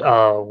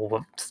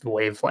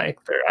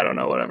wavelength, or I don't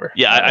know, whatever.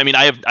 Yeah, I mean,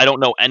 I don't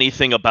know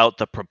anything about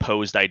the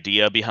proposed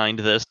idea behind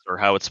this or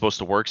how it's supposed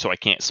to work, so I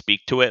can't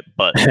speak to it.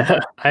 But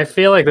I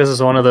feel like this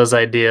is one of those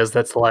ideas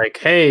that's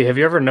hey, have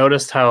you ever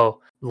noticed how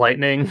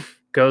lightning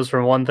goes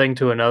from one thing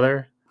to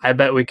another? I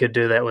bet we could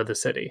do that with the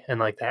city,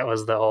 and that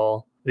was the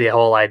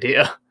whole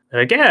idea.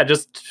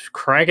 Just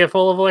crank it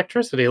full of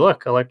electricity.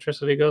 Look,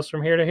 electricity goes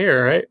from here to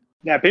here, right?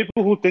 Yeah,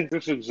 people who think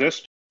this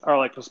exists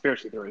are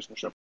conspiracy theories and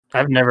shit.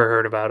 I've never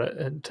heard about it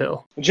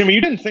until. Jimmy, you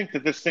didn't think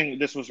that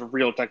this was a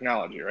real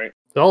technology, right?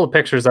 All the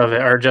pictures of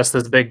it are just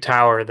this big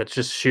tower that's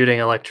just shooting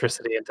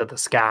electricity into the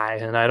sky,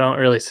 and I don't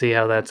really see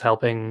how that's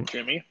helping.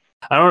 Jimmy?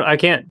 I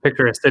can't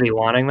picture a city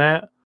wanting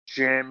that.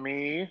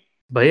 Jimmy?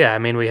 But yeah, I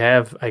mean, we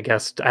have, I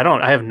guess,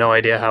 I have no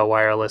idea how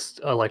wireless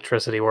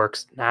electricity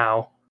works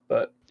now,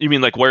 but. You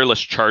mean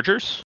wireless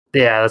chargers?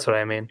 Yeah, that's what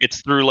I mean.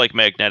 It's through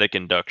magnetic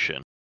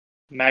induction.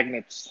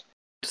 Magnets.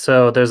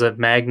 So there's a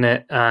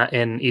magnet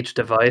in each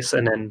device,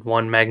 and then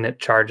one magnet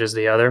charges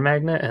the other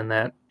magnet, and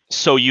that.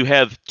 So you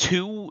have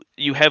two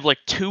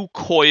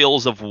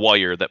coils of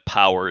wire that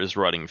power is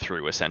running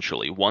through,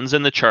 essentially. One's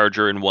in the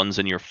charger and one's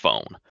in your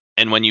phone.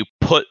 And when you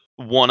put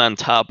one on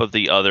top of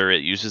the other,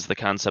 it uses the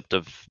concept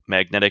of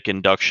magnetic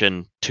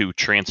induction to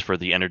transfer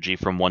the energy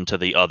from one to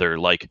the other.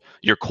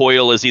 Your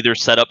coil is either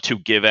set up to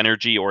give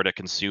energy or to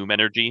consume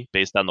energy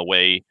based on the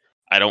way.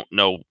 I don't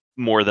know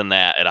more than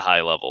that at a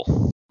high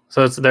level.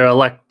 So they're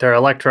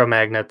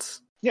electromagnets.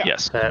 Yeah.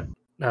 Yes.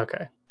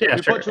 Okay. Yeah,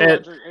 sure.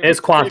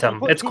 It's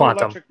quantum. It's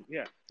quantum.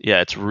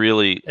 Yeah, it's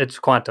really. It's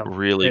quantum.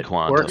 Really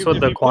quantum. Works with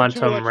the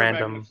quantum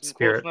random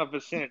spirit. Close enough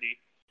vicinity,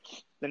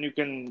 then you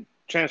can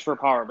transfer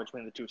power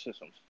between the two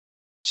systems.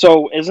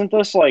 So isn't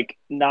this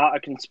not a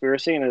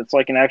conspiracy, and it's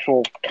an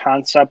actual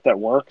concept that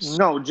works?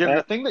 No, Jim.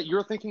 The thing that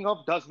you're thinking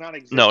of does not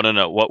exist. No.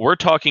 What we're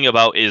talking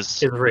about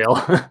is real.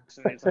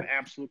 It's an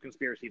absolute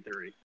conspiracy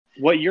theory.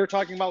 What you're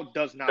talking about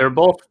does not. They're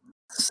both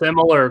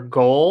similar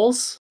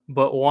goals,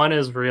 but one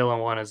is real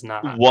and one is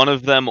not. One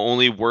of them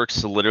only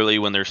works literally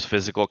when there's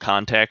physical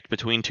contact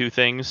between two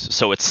things,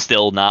 so it's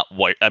still not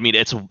wire. I mean,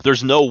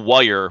 there's no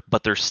wire,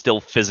 but there's still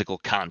physical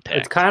contact.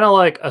 It's kind of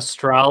like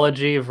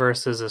astrology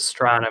versus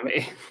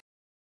astronomy.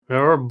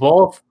 We're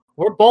both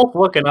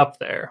looking up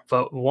there,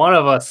 but one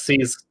of us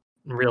sees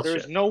real shit.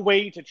 There's no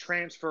way to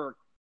transfer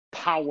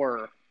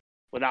power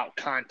without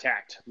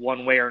contact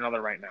one way or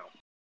another right now.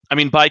 I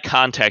mean, by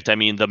contact, I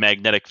mean the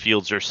magnetic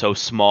fields are so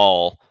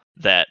small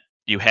that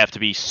you have to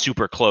be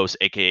super close,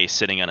 aka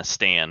sitting on a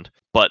stand.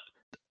 But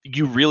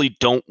you really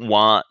don't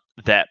want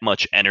that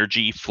much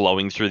energy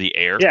flowing through the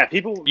air. Yeah,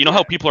 people. You know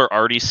how people are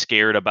already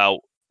scared about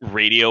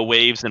radio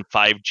waves and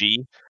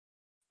 5G?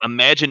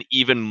 Imagine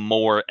even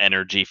more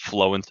energy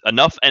flowing,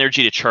 enough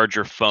energy to charge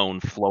your phone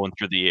flowing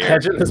through the air.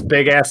 Imagine this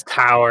big ass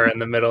tower in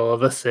the middle of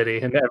the city,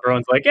 and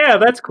everyone's like, "Yeah,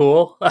 that's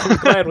cool. I'm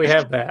glad we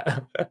have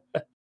that."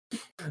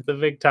 The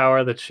big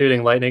tower that's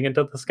shooting lightning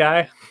into the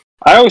sky.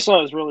 I always thought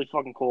it was really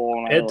fucking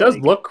cool. And It does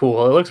look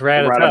cool. It looks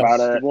rad as read hell.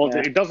 about it. Well, yeah.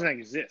 it doesn't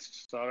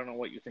exist, so I don't know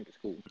what you think is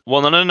cool.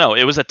 Well, no.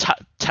 It was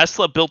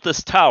Tesla built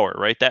this tower,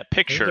 right? That It's a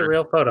picture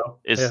real photo.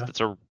 is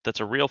Yeah. that's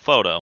a real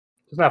photo.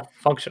 It's not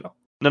functional.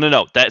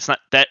 No. That's not.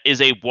 That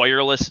is a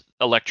wireless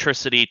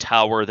electricity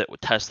tower that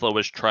Tesla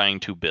was trying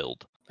to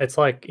build. It's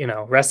like,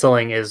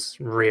 wrestling is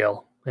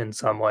real in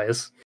some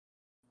ways.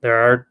 There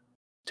are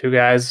two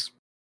guys,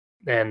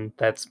 and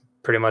that's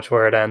pretty much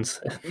where it ends.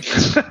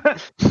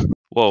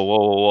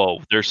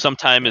 Whoa. There's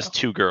sometimes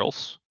two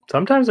girls.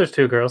 Sometimes there's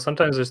two girls.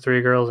 Sometimes there's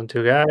three girls and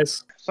two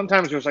guys.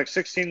 Sometimes there's like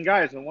 16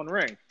 guys in one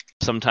ring.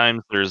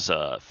 Sometimes there's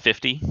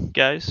 50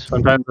 guys.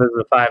 Sometimes there's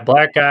the 5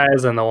 black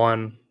guys and the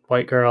 1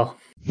 white girl.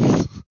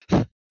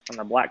 On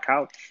the black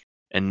couch.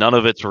 And none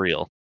of it's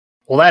real.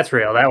 Well, that's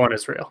real. That one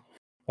is real.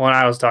 One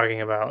I was talking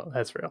about,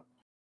 that's real.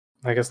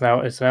 I guess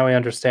now we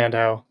understand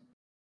how.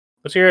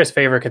 What's your guys'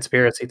 favorite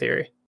conspiracy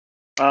theory?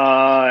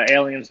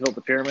 Aliens built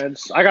the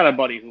pyramids. I got a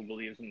buddy who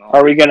believes in all.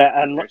 Are we gonna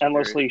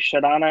endlessly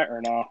shit on it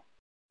or no?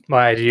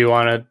 Why do you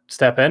want to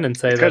step in and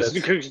say that?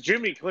 Because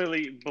Jimmy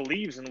clearly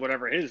believes in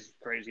whatever his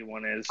crazy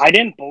one is. I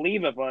didn't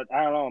believe it, but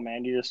I don't know,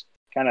 man. You just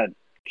kind of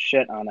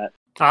shit on it.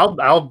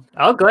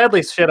 I'll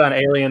gladly shit on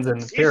aliens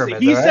and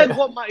pyramids. He all said right?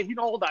 what my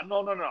hold on,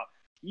 no.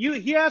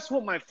 He asked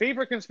what my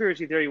favorite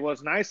conspiracy theory was,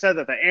 and I said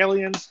that the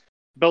aliens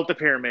built the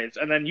pyramids,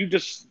 and then you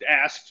just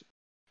asked,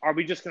 "Are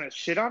we just gonna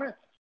shit on it?"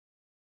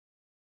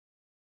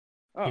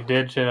 Oh. You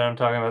did shit on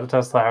talking about the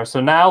Tesla Tower.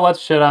 So now let's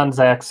shit on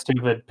Zach's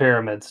stupid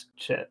pyramids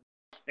shit.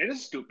 It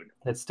is stupid.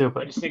 It's I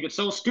stupid. just think it's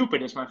so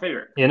stupid. It's my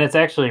favorite. And it's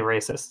actually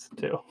racist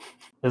too.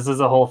 This is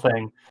a whole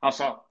thing.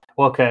 Also,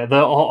 Okay,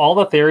 all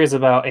the theories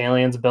about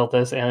aliens built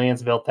this,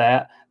 aliens built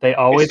that, they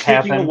always it's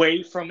taking happen.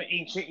 away from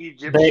ancient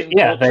Egyptian They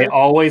culture.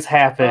 always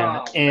happen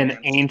Oh, in man.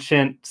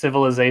 ancient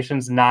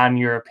civilizations,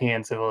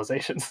 non-European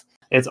civilizations.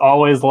 It's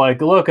always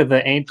like, look at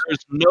the ancient.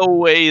 There's no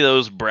way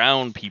those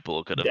brown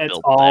people could have It's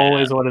built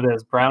always that. what it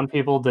is. Brown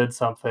people did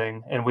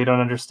something, and we don't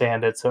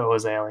understand it, so it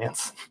was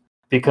aliens.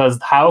 Because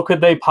how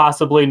could they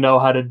possibly know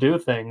how to do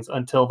things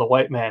until the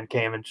white man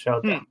came and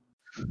showed them?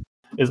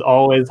 Is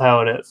always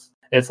how it is.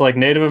 It's like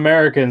Native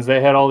Americans;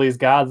 they had all these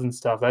gods and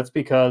stuff. That's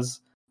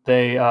because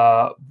they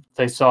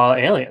saw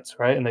aliens,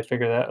 right? And they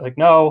figured that, like,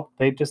 no,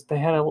 they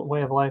had a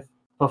way of life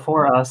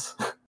before us.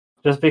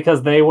 Just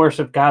because they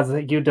worship gods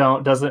that you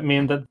don't doesn't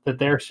mean that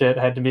their shit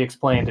had to be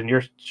explained, and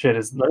your shit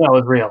is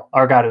real.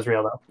 Our God is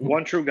real, though.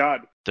 One true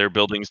God. Their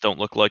buildings don't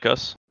look like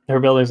us.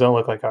 Their buildings don't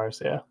look like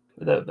ours. Yeah,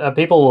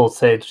 people will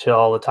say shit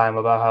all the time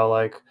about how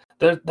like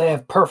they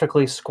have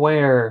perfectly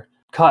square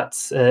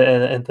cuts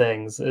and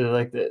things.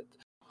 Like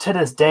to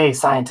this day,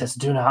 scientists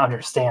do not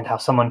understand how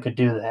someone could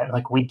do that.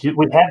 Like we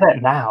have that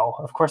now.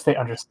 Of course, they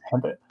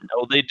understand it.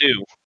 No, they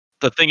do.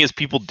 The thing is,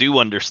 people do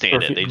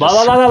understand it. They La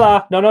just la la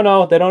la la.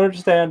 No. They don't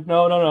understand.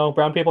 No.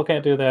 Brown people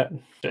can't do that.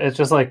 It's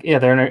just like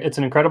it's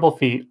an incredible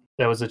feat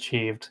that was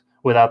achieved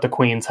without the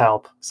Queen's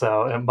help.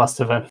 So it must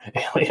have been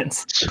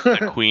aliens.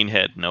 the Queen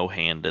had no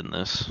hand in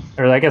this.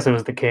 Or I guess it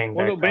was the King.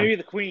 Well, back no, then. maybe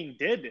the Queen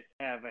did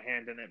have a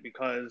hand in it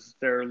because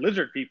they're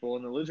lizard people,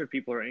 and the lizard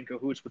people are in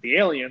cahoots with the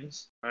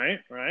aliens, right?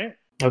 Right?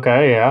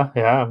 Okay, yeah,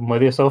 I'm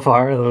with you so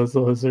far. Those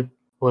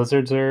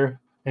lizards are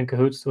in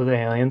cahoots with the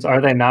aliens.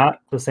 Are they not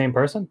the same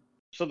person?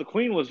 So the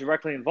Queen was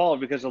directly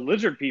involved because the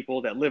lizard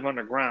people that live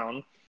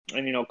underground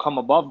and come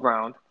above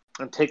ground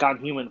and take on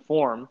human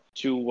form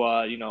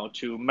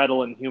to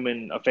meddle in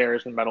human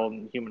affairs and meddle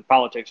in human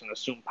politics and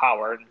assume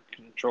power and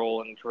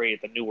control and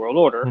create the New World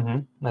Order.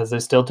 Mm-hmm. As they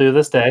still do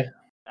this day.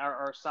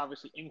 Are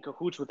obviously in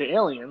cahoots with the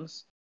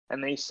aliens,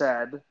 and they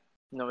said,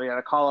 we got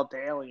to call up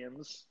the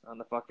aliens on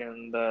the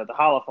fucking the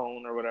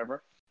holophone or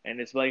whatever, and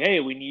it's like, hey,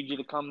 we need you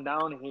to come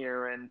down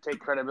here and take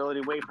credibility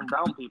away from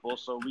brown people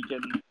so we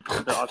can.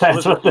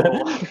 That's what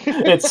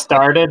it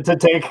started to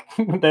take.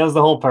 That was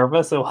the whole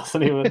purpose. It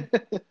wasn't even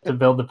to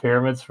build the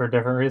pyramids for a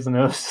different reason.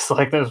 It was just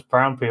like there's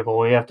brown people.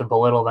 We have to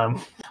belittle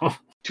them.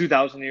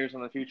 2,000 years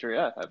in the future,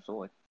 yeah,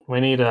 absolutely. We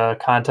need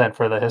content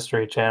for the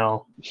History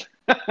Channel.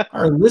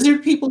 Are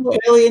lizard people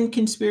alien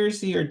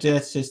conspiracy, or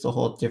that's just a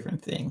whole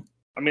different thing?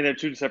 I mean, they're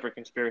two separate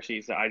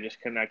conspiracies that I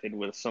just connected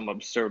with some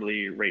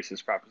absurdly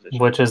racist proposition.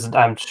 Which is,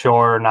 I'm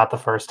sure, not the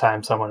first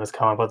time someone has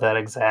come up with that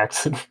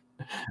exact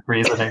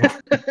reasoning.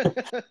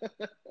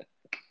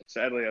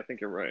 Sadly, I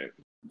think you're right.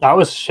 I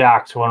was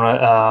shocked when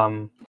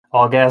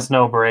All Gas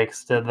No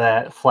Brakes did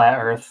that Flat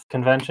Earth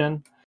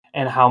convention,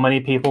 and how many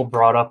people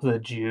brought up the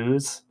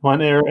Jews when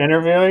they were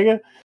interviewing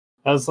it.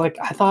 I was like,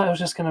 I thought it was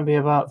just going to be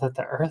about that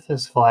the Earth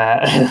is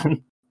flat.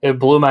 It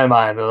blew my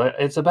mind.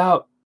 It's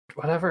about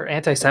whatever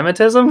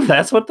anti-Semitism.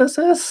 That's what this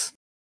is.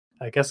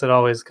 I guess it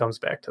always comes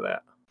back to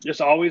that.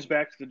 It's always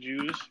back to the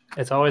Jews.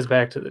 It's always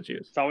back to the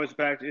Jews. It's always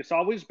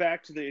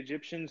back to the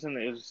Egyptians and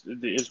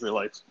the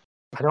Israelites.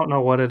 I don't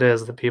know what it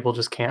is that people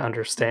just can't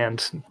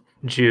understand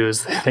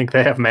Jews. They think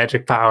they have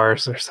magic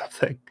powers or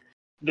something.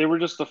 They were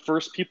just the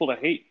first people to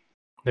hate.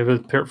 They were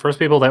the first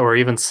people that were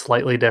even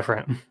slightly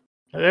different.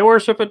 They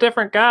worship a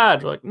different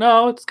god. We're like,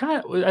 no, it's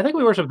kind of. I think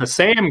we worship the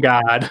same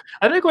god.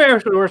 I think we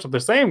actually worship the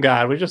same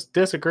god. We just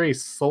disagree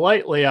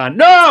slightly on.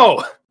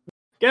 No,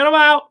 get him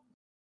out.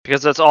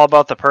 Because it's all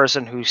about the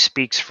person who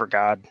speaks for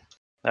God.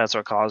 That's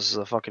what causes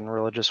the fucking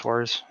religious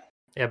wars.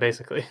 Yeah,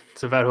 basically,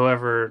 it's about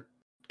whoever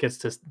gets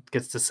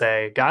to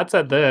say God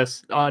said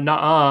this.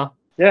 Nuh-uh.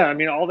 Yeah, I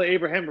mean, all the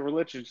Abrahamic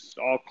religions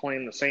all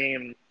claim the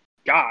same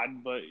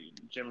God, but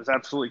Jim is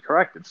absolutely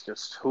correct. It's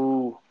just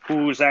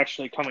who's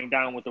actually coming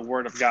down with the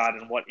word of God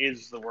and what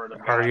is the word of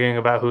God. Arguing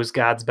about who's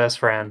God's best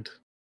friend.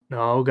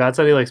 No, God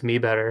said he likes me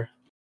better.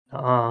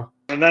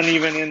 And then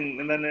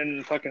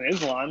in fucking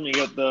Islam, you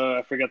get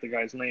I forget the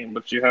guy's name,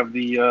 but you have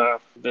the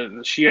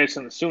Shiites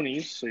and the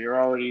Sunnis. So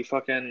you're already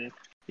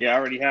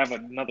already have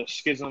another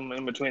schism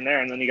in between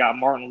there. And then you got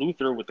Martin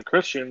Luther with the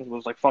Christians,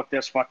 was like, fuck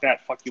this, fuck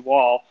that, fuck you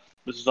all.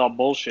 This is all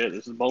bullshit.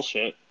 This is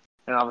bullshit.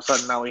 And all of a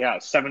sudden now we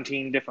have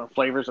 17 different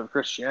flavors of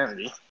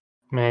Christianity.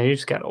 Man, you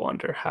just gotta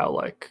wonder how,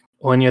 like,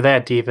 when you're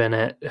that deep in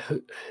it,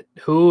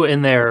 who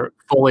in there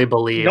fully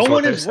believes no what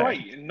one they're is saying?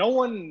 right. No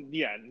one.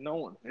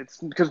 It's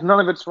because none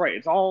of it's right.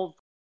 It's all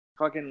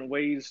fucking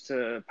ways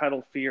to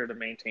peddle fear to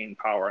maintain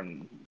power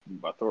and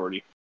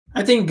authority.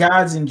 I think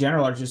gods in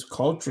general are just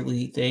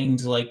culturally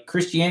things. Like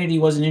Christianity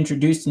wasn't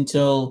introduced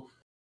until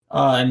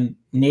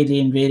Native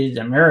invaded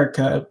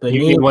America. But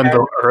You mean when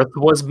the Earth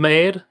was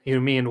made? You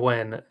mean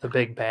when the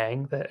Big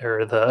Bang,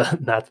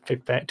 not the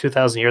Big Bang,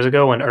 2,000 years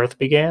ago when Earth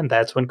began?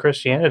 That's when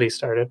Christianity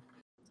started.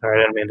 Sorry,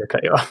 I didn't mean to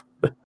cut you off.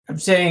 I'm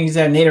saying is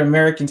that Native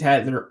Americans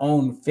had their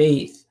own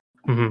faith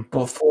Mm-hmm.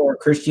 before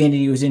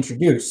Christianity was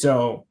introduced.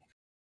 So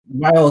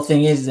my whole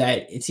thing is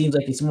that it seems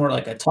like it's more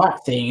like a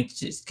taught thing. It's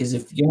just because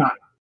if you're not,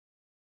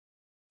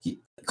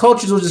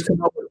 cultures will just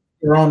come up with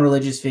their own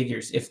religious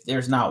figures if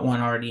there's not one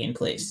already in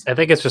place. I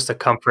think it's just a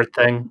comfort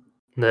thing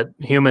that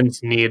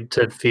humans need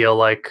to feel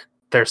like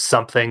there's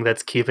something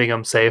that's keeping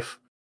them safe.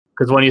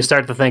 Because when you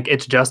start to think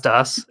it's just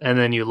us, and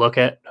then you look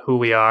at who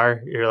we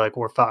are, you're like,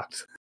 we're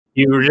fucked.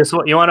 You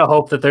want to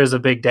hope that there's a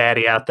big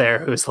daddy out there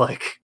who's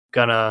like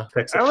gonna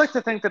fix it. I like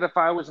to think that if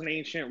I was an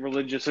ancient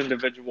religious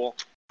individual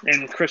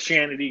and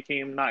Christianity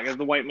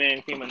the white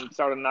man came and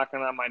started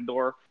knocking on my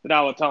door, that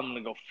I would tell them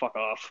to go fuck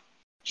off.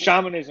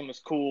 Shamanism is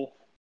cool.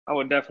 I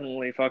would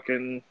definitely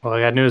fucking. Well,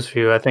 I got news for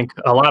you. I think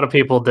a lot of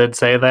people did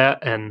say that,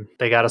 and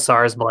they got a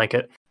SARS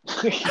blanket.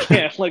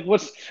 Yeah, like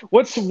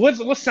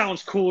what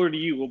sounds cooler to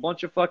you? A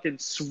bunch of fucking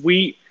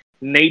sweet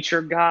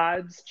nature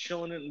gods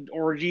chilling in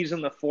orgies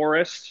in the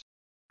forest,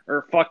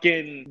 or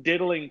fucking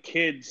diddling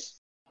kids?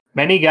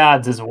 Many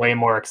gods is way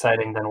more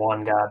exciting than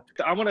one god.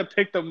 I'm gonna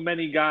pick the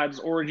many gods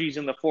orgies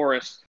in the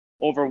forest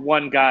over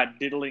one god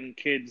diddling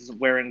kids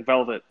wearing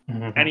velvet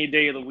any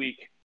day of the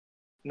week.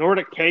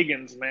 Nordic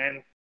pagans,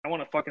 man. I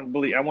want to fucking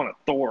believe. I want a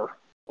Thor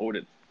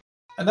Odin.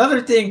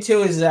 Another thing too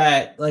is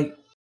that, like,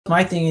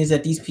 my thing is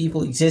that these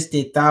people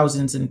existed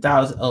thousands and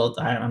thousands. Oh,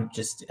 I'm not.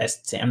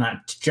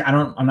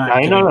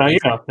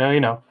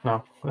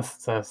 No.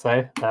 Let's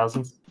say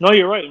thousands. No,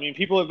 you're right. I mean,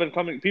 people have been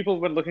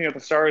looking at the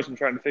stars and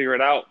trying to figure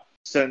it out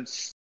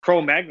since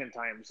Cro-Magnon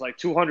times, like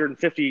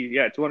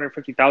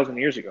 250,000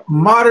 years ago.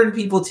 Modern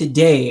people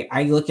today,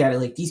 I look at it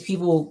like these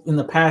people in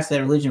the past that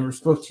religion was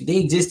supposed to, they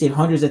existed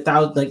hundreds of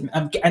thousands. Like,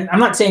 I'm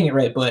not saying it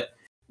right, but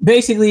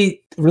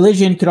basically,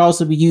 religion could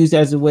also be used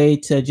as a way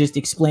to just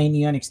explain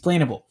the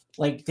unexplainable.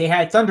 Like, they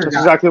had thunder. That's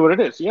exactly what it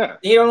is. Yeah,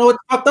 they don't know what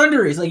the fuck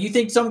thunder is. Like, you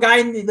think some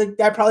guy like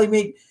that probably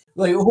made,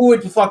 like, who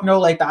would fuck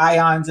know, like, the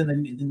ions and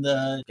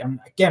the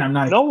I'm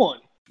not. No one.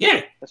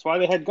 Yeah, that's why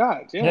they had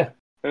gods. Yeah.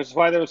 That's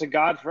why there was a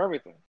god for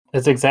everything.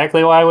 It's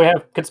exactly why we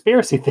have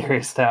conspiracy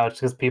theories now.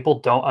 It's because people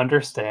don't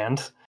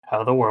understand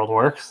how the world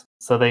works,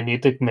 so they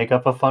need to make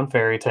up a fun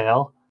fairy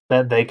tale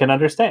that they can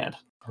understand.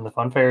 And the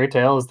fun fairy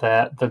tale is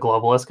that the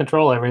globalists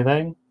control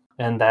everything,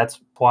 and that's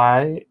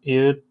why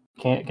you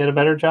can't get a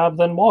better job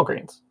than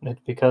Walgreens.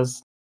 It's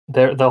because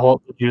the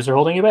Jews are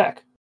holding you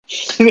back.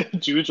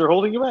 Jews are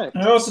holding you back.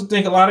 I also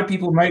think a lot of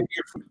people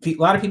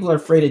are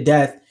afraid of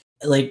death.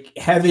 Like,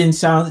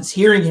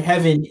 hearing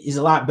heaven is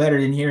a lot better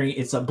than hearing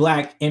it's a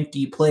black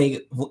empty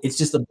plague. It's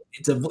just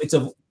it's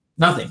a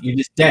nothing. You're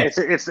just dead.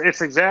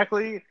 It's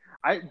exactly.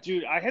 I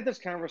had this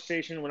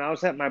conversation when I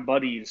was at my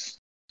buddy's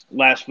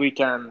last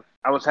weekend.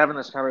 I was having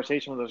this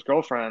conversation with his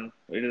girlfriend.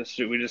 We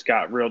just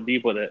got real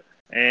deep with it.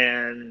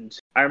 And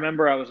I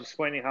remember I was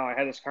explaining how I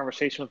had this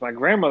conversation with my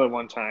grandmother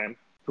one time,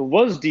 who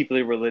was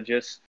deeply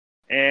religious.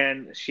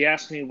 And she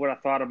asked me what I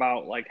thought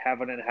about, like,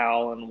 heaven and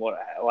hell and what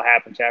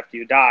happens after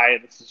you die.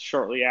 This is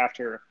shortly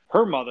after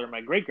her mother, my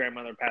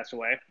great-grandmother, passed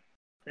away.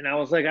 And I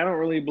was like, I don't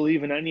really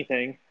believe in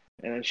anything.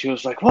 And then she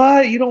was like,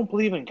 "What? You don't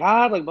believe in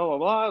God?" Like blah blah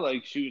blah.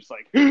 Like she was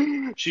like,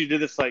 she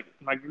did this like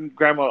my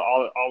grandma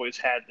always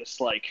had this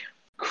like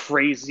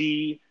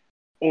crazy,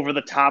 over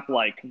the top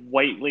like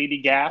white lady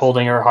gasp,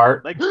 Holding her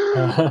heart. like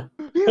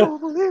you don't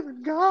believe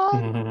in God.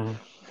 Mhm.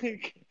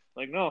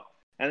 like no.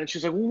 And then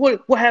she's like, well,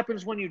 what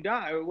happens when you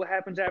die? Or what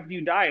happens after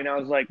you die? And I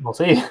was like, We'll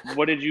see.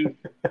 what did you?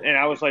 And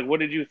I was like, what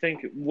did you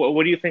think?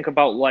 What do you think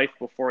about life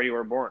before you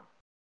were born?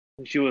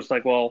 And she was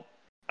like, well,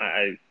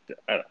 I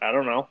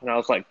don't know. And I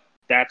was like,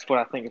 that's what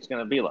I think it's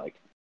going to be like.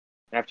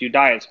 After you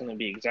die, it's going to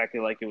be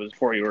exactly like it was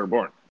before you were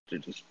born.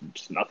 Just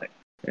nothing.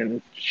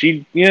 And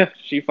she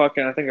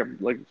fucking, I think,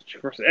 like,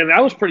 and I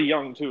was pretty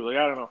young too. Like,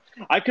 I don't know.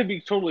 I could be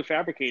totally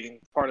fabricating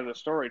part of the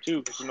story too,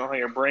 because you know how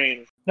your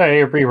brain. No,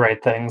 you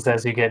rewrite things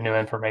as you get new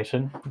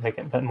information, make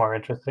it a bit more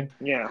interesting.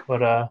 Yeah.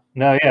 But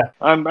no,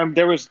 yeah.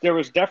 There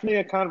was definitely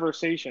a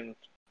conversation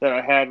that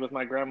I had with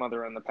my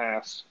grandmother in the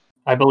past.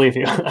 I believe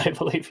you. I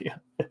believe you.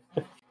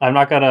 I'm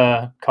not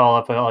gonna call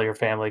up all your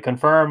family.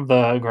 Confirm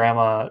the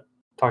grandma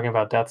talking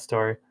about death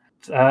story.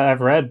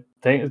 I've read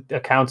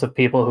accounts of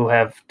people who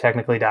have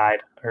technically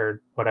died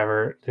or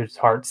whatever, whose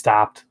heart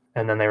stopped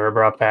and then they were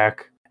brought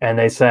back. And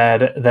they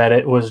said that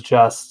it was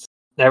just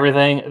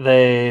everything.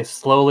 They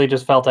slowly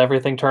just felt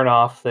everything turn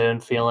off. They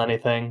didn't feel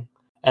anything.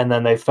 And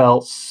then they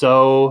felt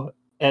so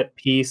at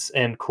peace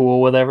and cool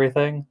with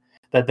everything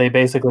that they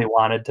basically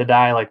wanted to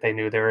die, like they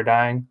knew they were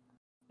dying.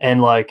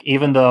 And like,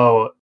 even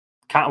though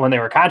when they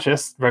were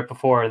conscious right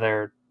before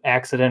their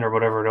accident or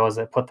whatever it was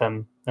that put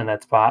them in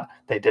that spot,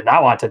 they did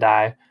not want to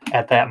die.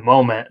 At that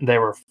moment, they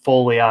were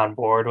fully on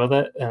board with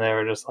it, and they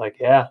were just like,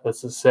 yeah,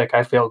 this is sick,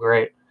 I feel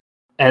great.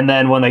 And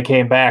then when they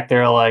came back, they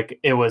were like,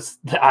 it was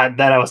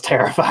that I was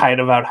terrified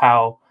about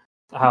how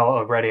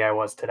ready I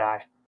was to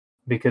die,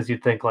 because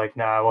you'd think like,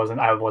 no, I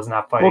was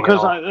not fighting. Well,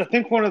 because I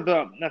think one of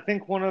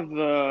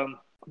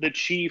the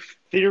chief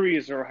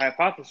theories or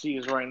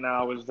hypotheses right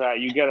now is that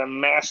you get a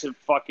massive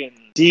fucking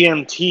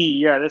DMT.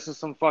 Yeah, this is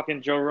some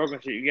fucking Joe Rogan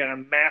shit. You get a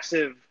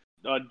massive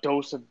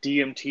dose of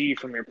DMT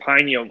from your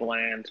pineal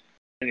gland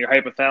and your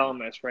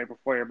hypothalamus right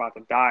before you're about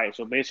to die.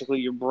 So basically,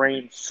 your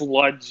brain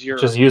floods your...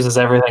 Just uses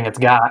everything it's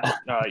got.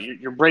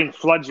 Your brain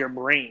floods your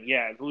brain.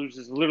 Yeah, it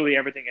loses literally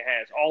everything it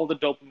has. All the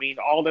dopamine,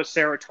 all the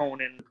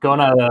serotonin. Going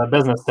on a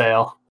business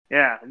sale.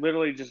 Yeah,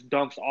 literally just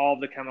dumps all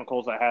the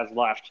chemicals it has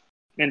left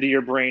into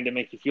your brain to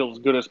make you feel as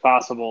good as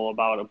possible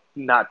about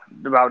not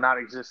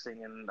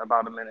existing in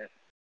about a minute.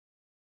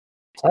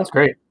 Sounds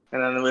great.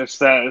 And then it's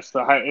just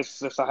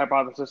a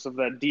hypothesis of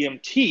that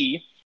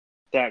DMT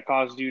that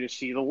caused you to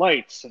see the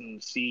lights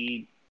and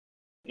see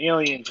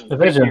aliens and the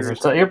visions.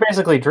 So you're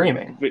basically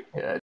dreaming.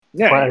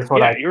 Yeah,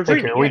 you're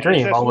dreaming. We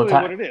dream all the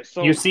time. What it is.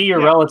 So, you see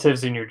your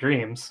relatives in your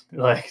dreams,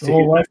 like the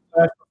whole life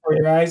before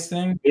your eyes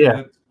thing.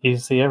 Yeah, you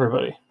see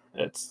everybody.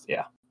 That's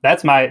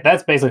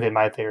basically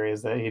my theory,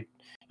 is that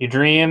you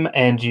dream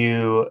and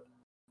you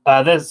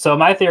so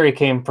my theory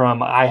came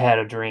from, I had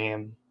a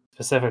dream,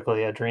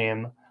 specifically a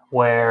dream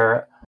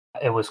where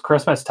it was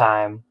Christmas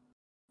time,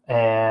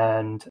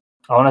 and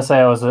I want to say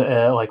I was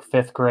like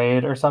 5th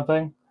grade or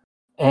something,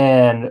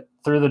 and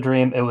through the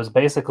dream it was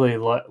basically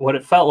what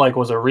it felt like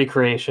was a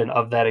recreation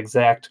of that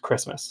exact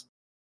Christmas.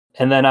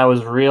 And then I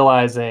was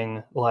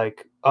realizing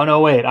like, oh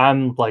no, wait,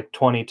 I'm like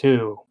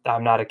 22.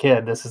 I'm not a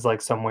kid. This is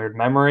like some weird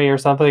memory or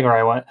something.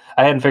 Or I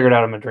hadn't figured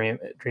out I'm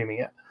dreaming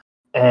yet.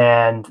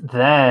 And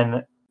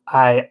then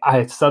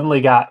I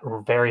suddenly got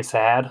very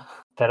sad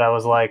that I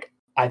was like,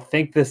 I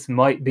think this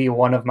might be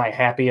one of my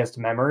happiest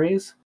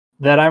memories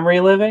that I'm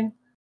reliving,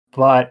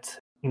 but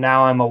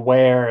now I'm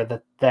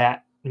aware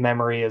that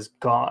memory is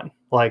gone.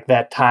 Like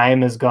that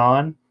time is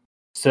gone.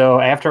 So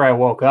after I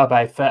woke up,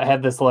 I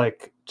had this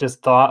like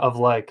just thought of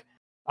like,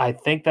 I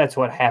think that's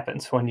what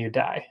happens when you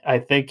die. I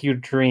think you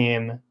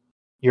dream,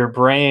 your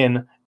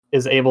brain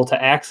is able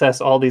to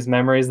access all these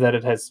memories that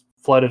it has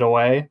flooded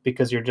away,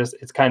 because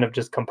it's kind of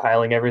just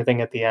compiling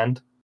everything at the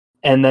end.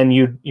 And then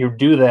you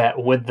do that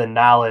with the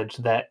knowledge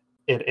that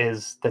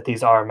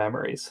these are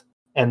memories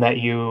and that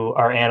you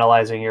are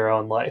analyzing your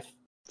own life.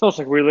 So it's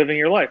like reliving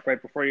your life right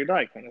before you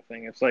die kind of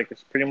thing. It's like,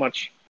 it's pretty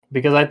much...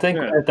 Because I think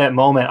at that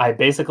moment, I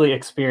basically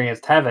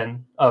experienced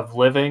heaven of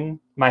living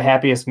my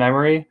happiest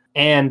memory,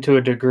 and to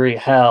a degree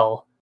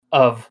hell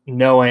of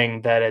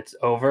knowing that it's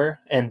over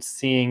and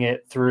seeing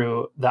it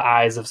through the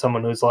eyes of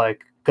someone who's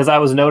like, because I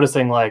was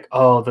noticing like,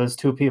 oh, those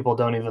two people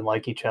don't even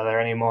like each other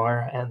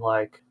anymore. And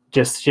like,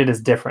 just shit is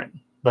different.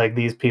 Like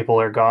these people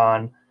are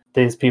gone.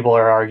 These people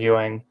are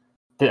arguing.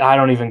 I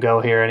don't even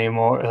go here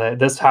anymore.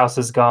 This house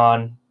is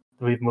gone.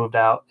 We've moved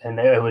out. And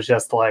it was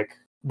just like,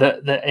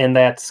 and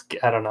that's,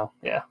 I don't know.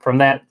 Yeah. From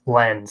that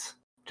lens,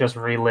 just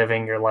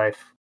reliving your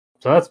life.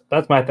 So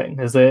that's my thing,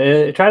 is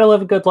try to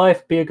live a good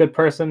life, be a good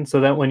person,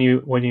 so that when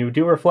you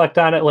do reflect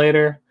on it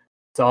later,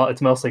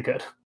 it's mostly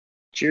good.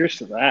 Cheers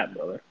to that,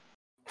 brother.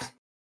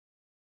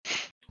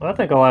 Well, I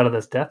think a lot of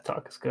this death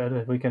talk is good.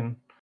 If we can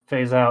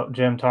phase out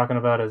Jim talking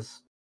about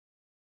his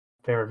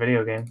favorite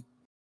video game.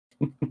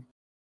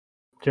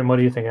 Jim, what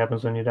do you think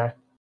happens when you die?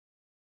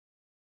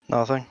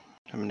 Nothing.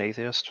 I'm an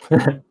atheist.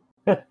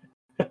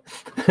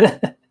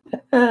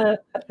 Well,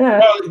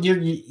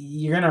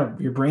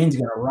 your brain's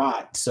gonna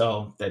rot.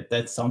 So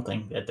that's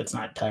something that's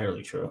not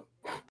entirely true.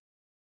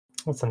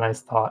 That's a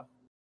nice thought.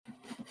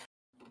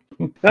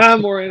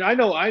 I'm more. I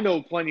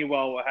know plenty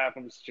well what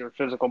happens to your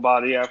physical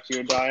body after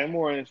you die. I'm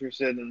more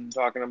interested in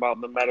talking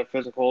about the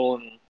metaphysical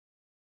and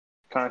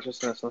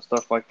consciousness and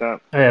stuff like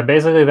that. Oh, yeah,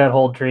 basically that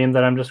whole dream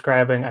that I'm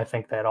describing, I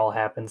think that all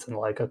happens in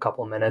like a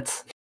couple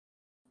minutes.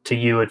 To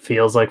you, it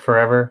feels like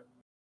forever.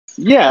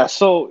 Yeah.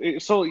 So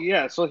here's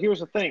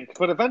the thing.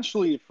 But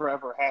eventually,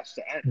 forever has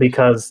to end.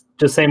 Because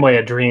just same way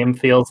a dream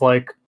feels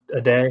like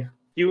a day.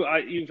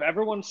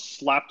 Everyone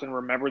slept and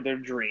remembered their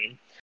dream,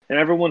 and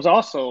everyone's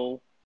also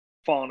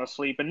fallen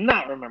asleep and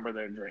not remember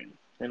their dream.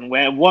 And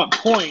at what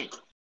point,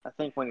 I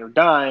think when you're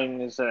dying,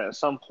 is that at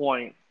some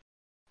point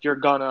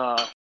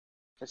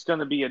it's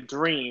gonna be a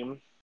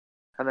dream,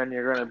 and then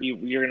you're gonna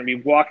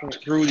be walking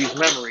through these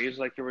memories,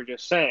 like you were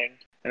just saying,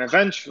 and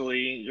eventually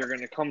you're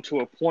gonna come to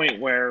a point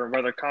where,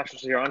 whether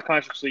consciously or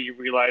unconsciously, you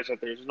realize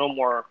that there's no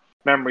more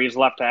memories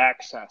left to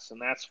access,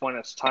 and that's when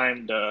it's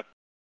time to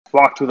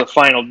walk through the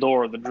final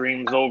door. The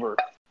dream's over.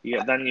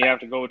 Then you have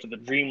to go to the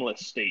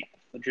dreamless state.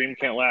 The dream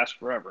can't last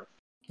forever.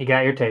 You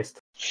got your taste.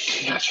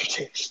 You got your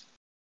taste.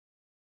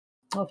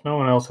 Well, if no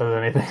one else has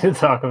anything to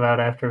talk about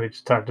after we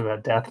just talked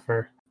about death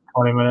for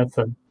 20 minutes.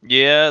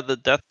 Yeah, the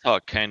death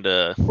talk kind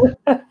of.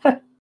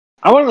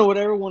 I want to know what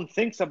everyone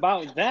thinks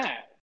about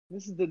that.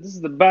 This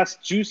is the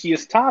best,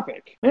 juiciest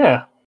topic.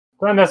 Yeah.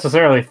 Not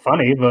necessarily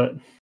funny, but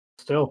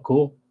still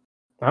cool.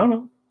 I don't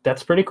know.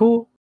 That's pretty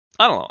cool.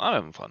 I don't know. I'm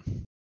having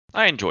fun.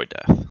 I enjoy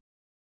death.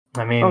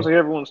 I mean, Sounds like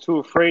everyone's too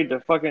afraid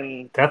to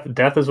fucking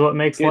death is what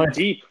makes get life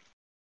deep.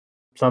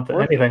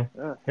 Anything.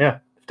 Yeah.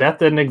 If death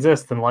didn't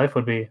exist, then life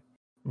would be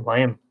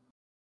lame.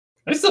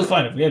 It's still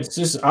fun. It's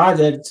just odd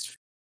that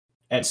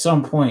at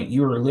some point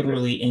you were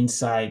literally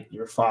inside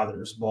your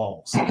father's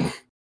balls. I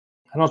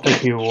don't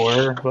think you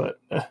were, but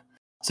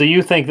so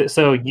you think that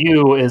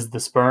you is the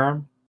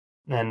sperm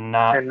and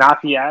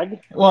not the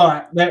egg?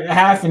 Well,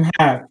 half and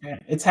half.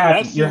 It's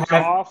half. That You're seems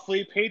half.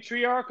 awfully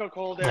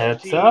patriarchal.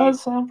 It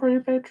does sound pretty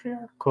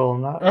patriarchal.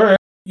 Not All right.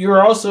 You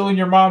were also in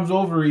your mom's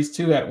ovaries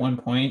too at one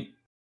point.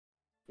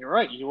 You're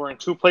right. You were in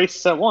two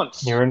places at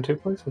once. You were in two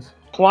places.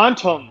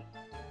 Quantum.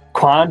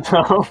 That's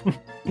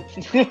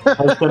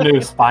the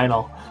new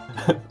spinal.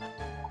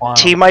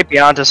 T might be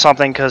onto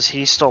something because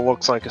he still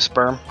looks like a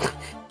sperm.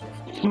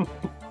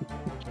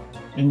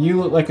 And you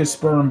look like a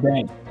sperm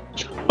bank.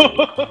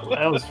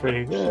 That was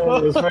pretty good.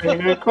 That was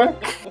pretty good. Quick.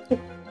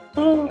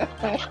 Ooh,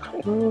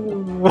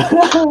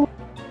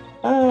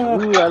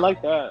 I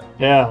like that.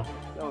 Yeah.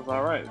 That was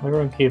all right.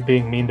 Everyone keep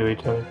being mean to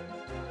each other.